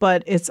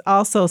 but it's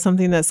also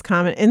something that's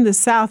common in the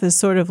South. Is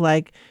sort of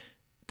like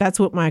that's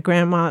what my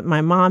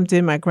mom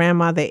did. My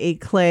grandma, they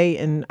ate clay,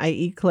 and I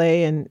eat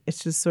clay, and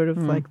it's just sort of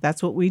like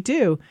that's what we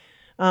do.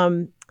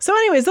 So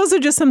anyways, those are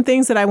just some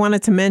things that I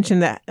wanted to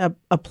mention that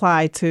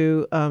apply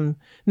to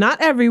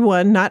not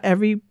everyone, not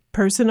every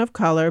person of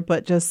color,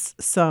 but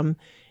just some.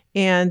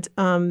 And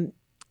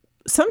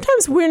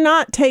sometimes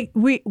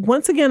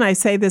once again, I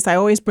say this, I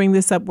always bring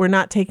this up, we're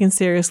not taken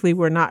seriously,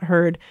 we're not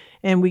heard,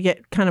 and we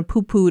get kind of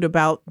poo-pooed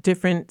about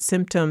different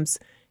symptoms.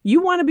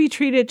 You want to be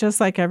treated just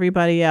like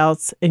everybody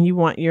else, and you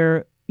want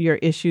your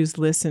issues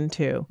listened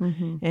to.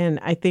 And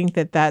I think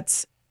that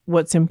that's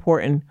what's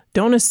important.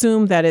 Don't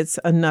assume that it's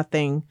a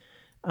nothing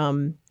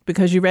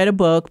because you read a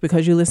book,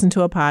 because you listened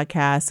to a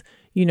podcast.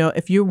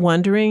 If you're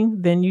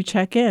wondering, then you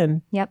check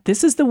in. Yep.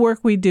 This is the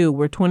work we do.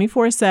 We're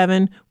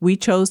 24/7. We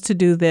chose to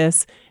do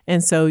this.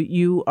 And so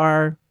you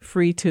are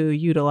free to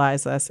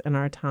utilize us in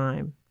our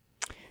time.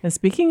 And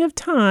speaking of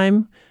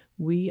time,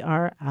 we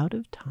are out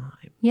of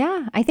time.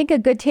 Yeah. I think a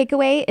good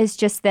takeaway is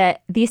just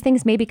that these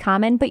things may be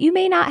common, but you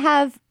may not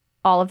have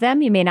all of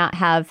them. You may not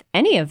have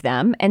any of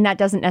them. And that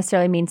doesn't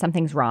necessarily mean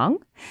something's wrong.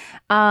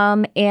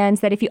 And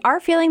that if you are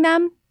feeling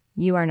them,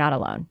 you are not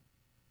alone.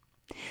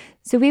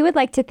 So we would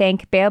like to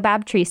thank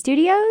Baobab Tree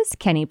Studios,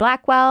 Kenny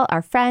Blackwell,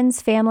 our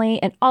friends,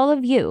 family, and all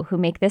of you who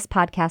make this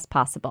podcast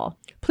possible.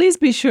 Please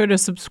be sure to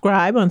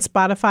subscribe on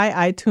Spotify,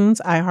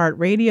 iTunes,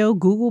 iHeartRadio,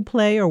 Google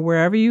Play, or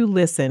wherever you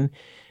listen.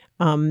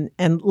 And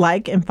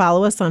like and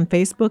follow us on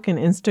Facebook and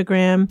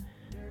Instagram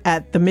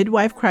at the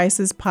Midwife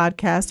Crisis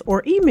Podcast,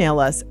 or email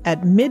us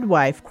at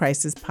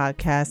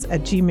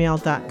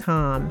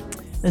midwifecrisispodcast@gmail.com.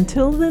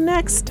 Until the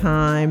next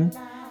time,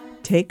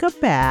 take a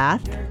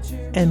bath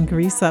and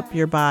grease up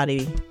your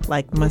body,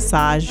 like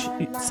massage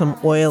some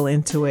oil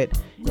into it,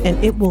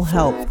 and it will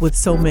help with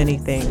so many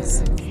things.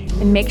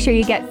 And make sure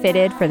you get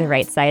fitted for the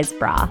right size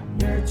bra.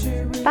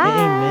 Bye.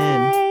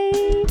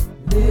 Amen.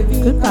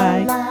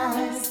 Goodbye.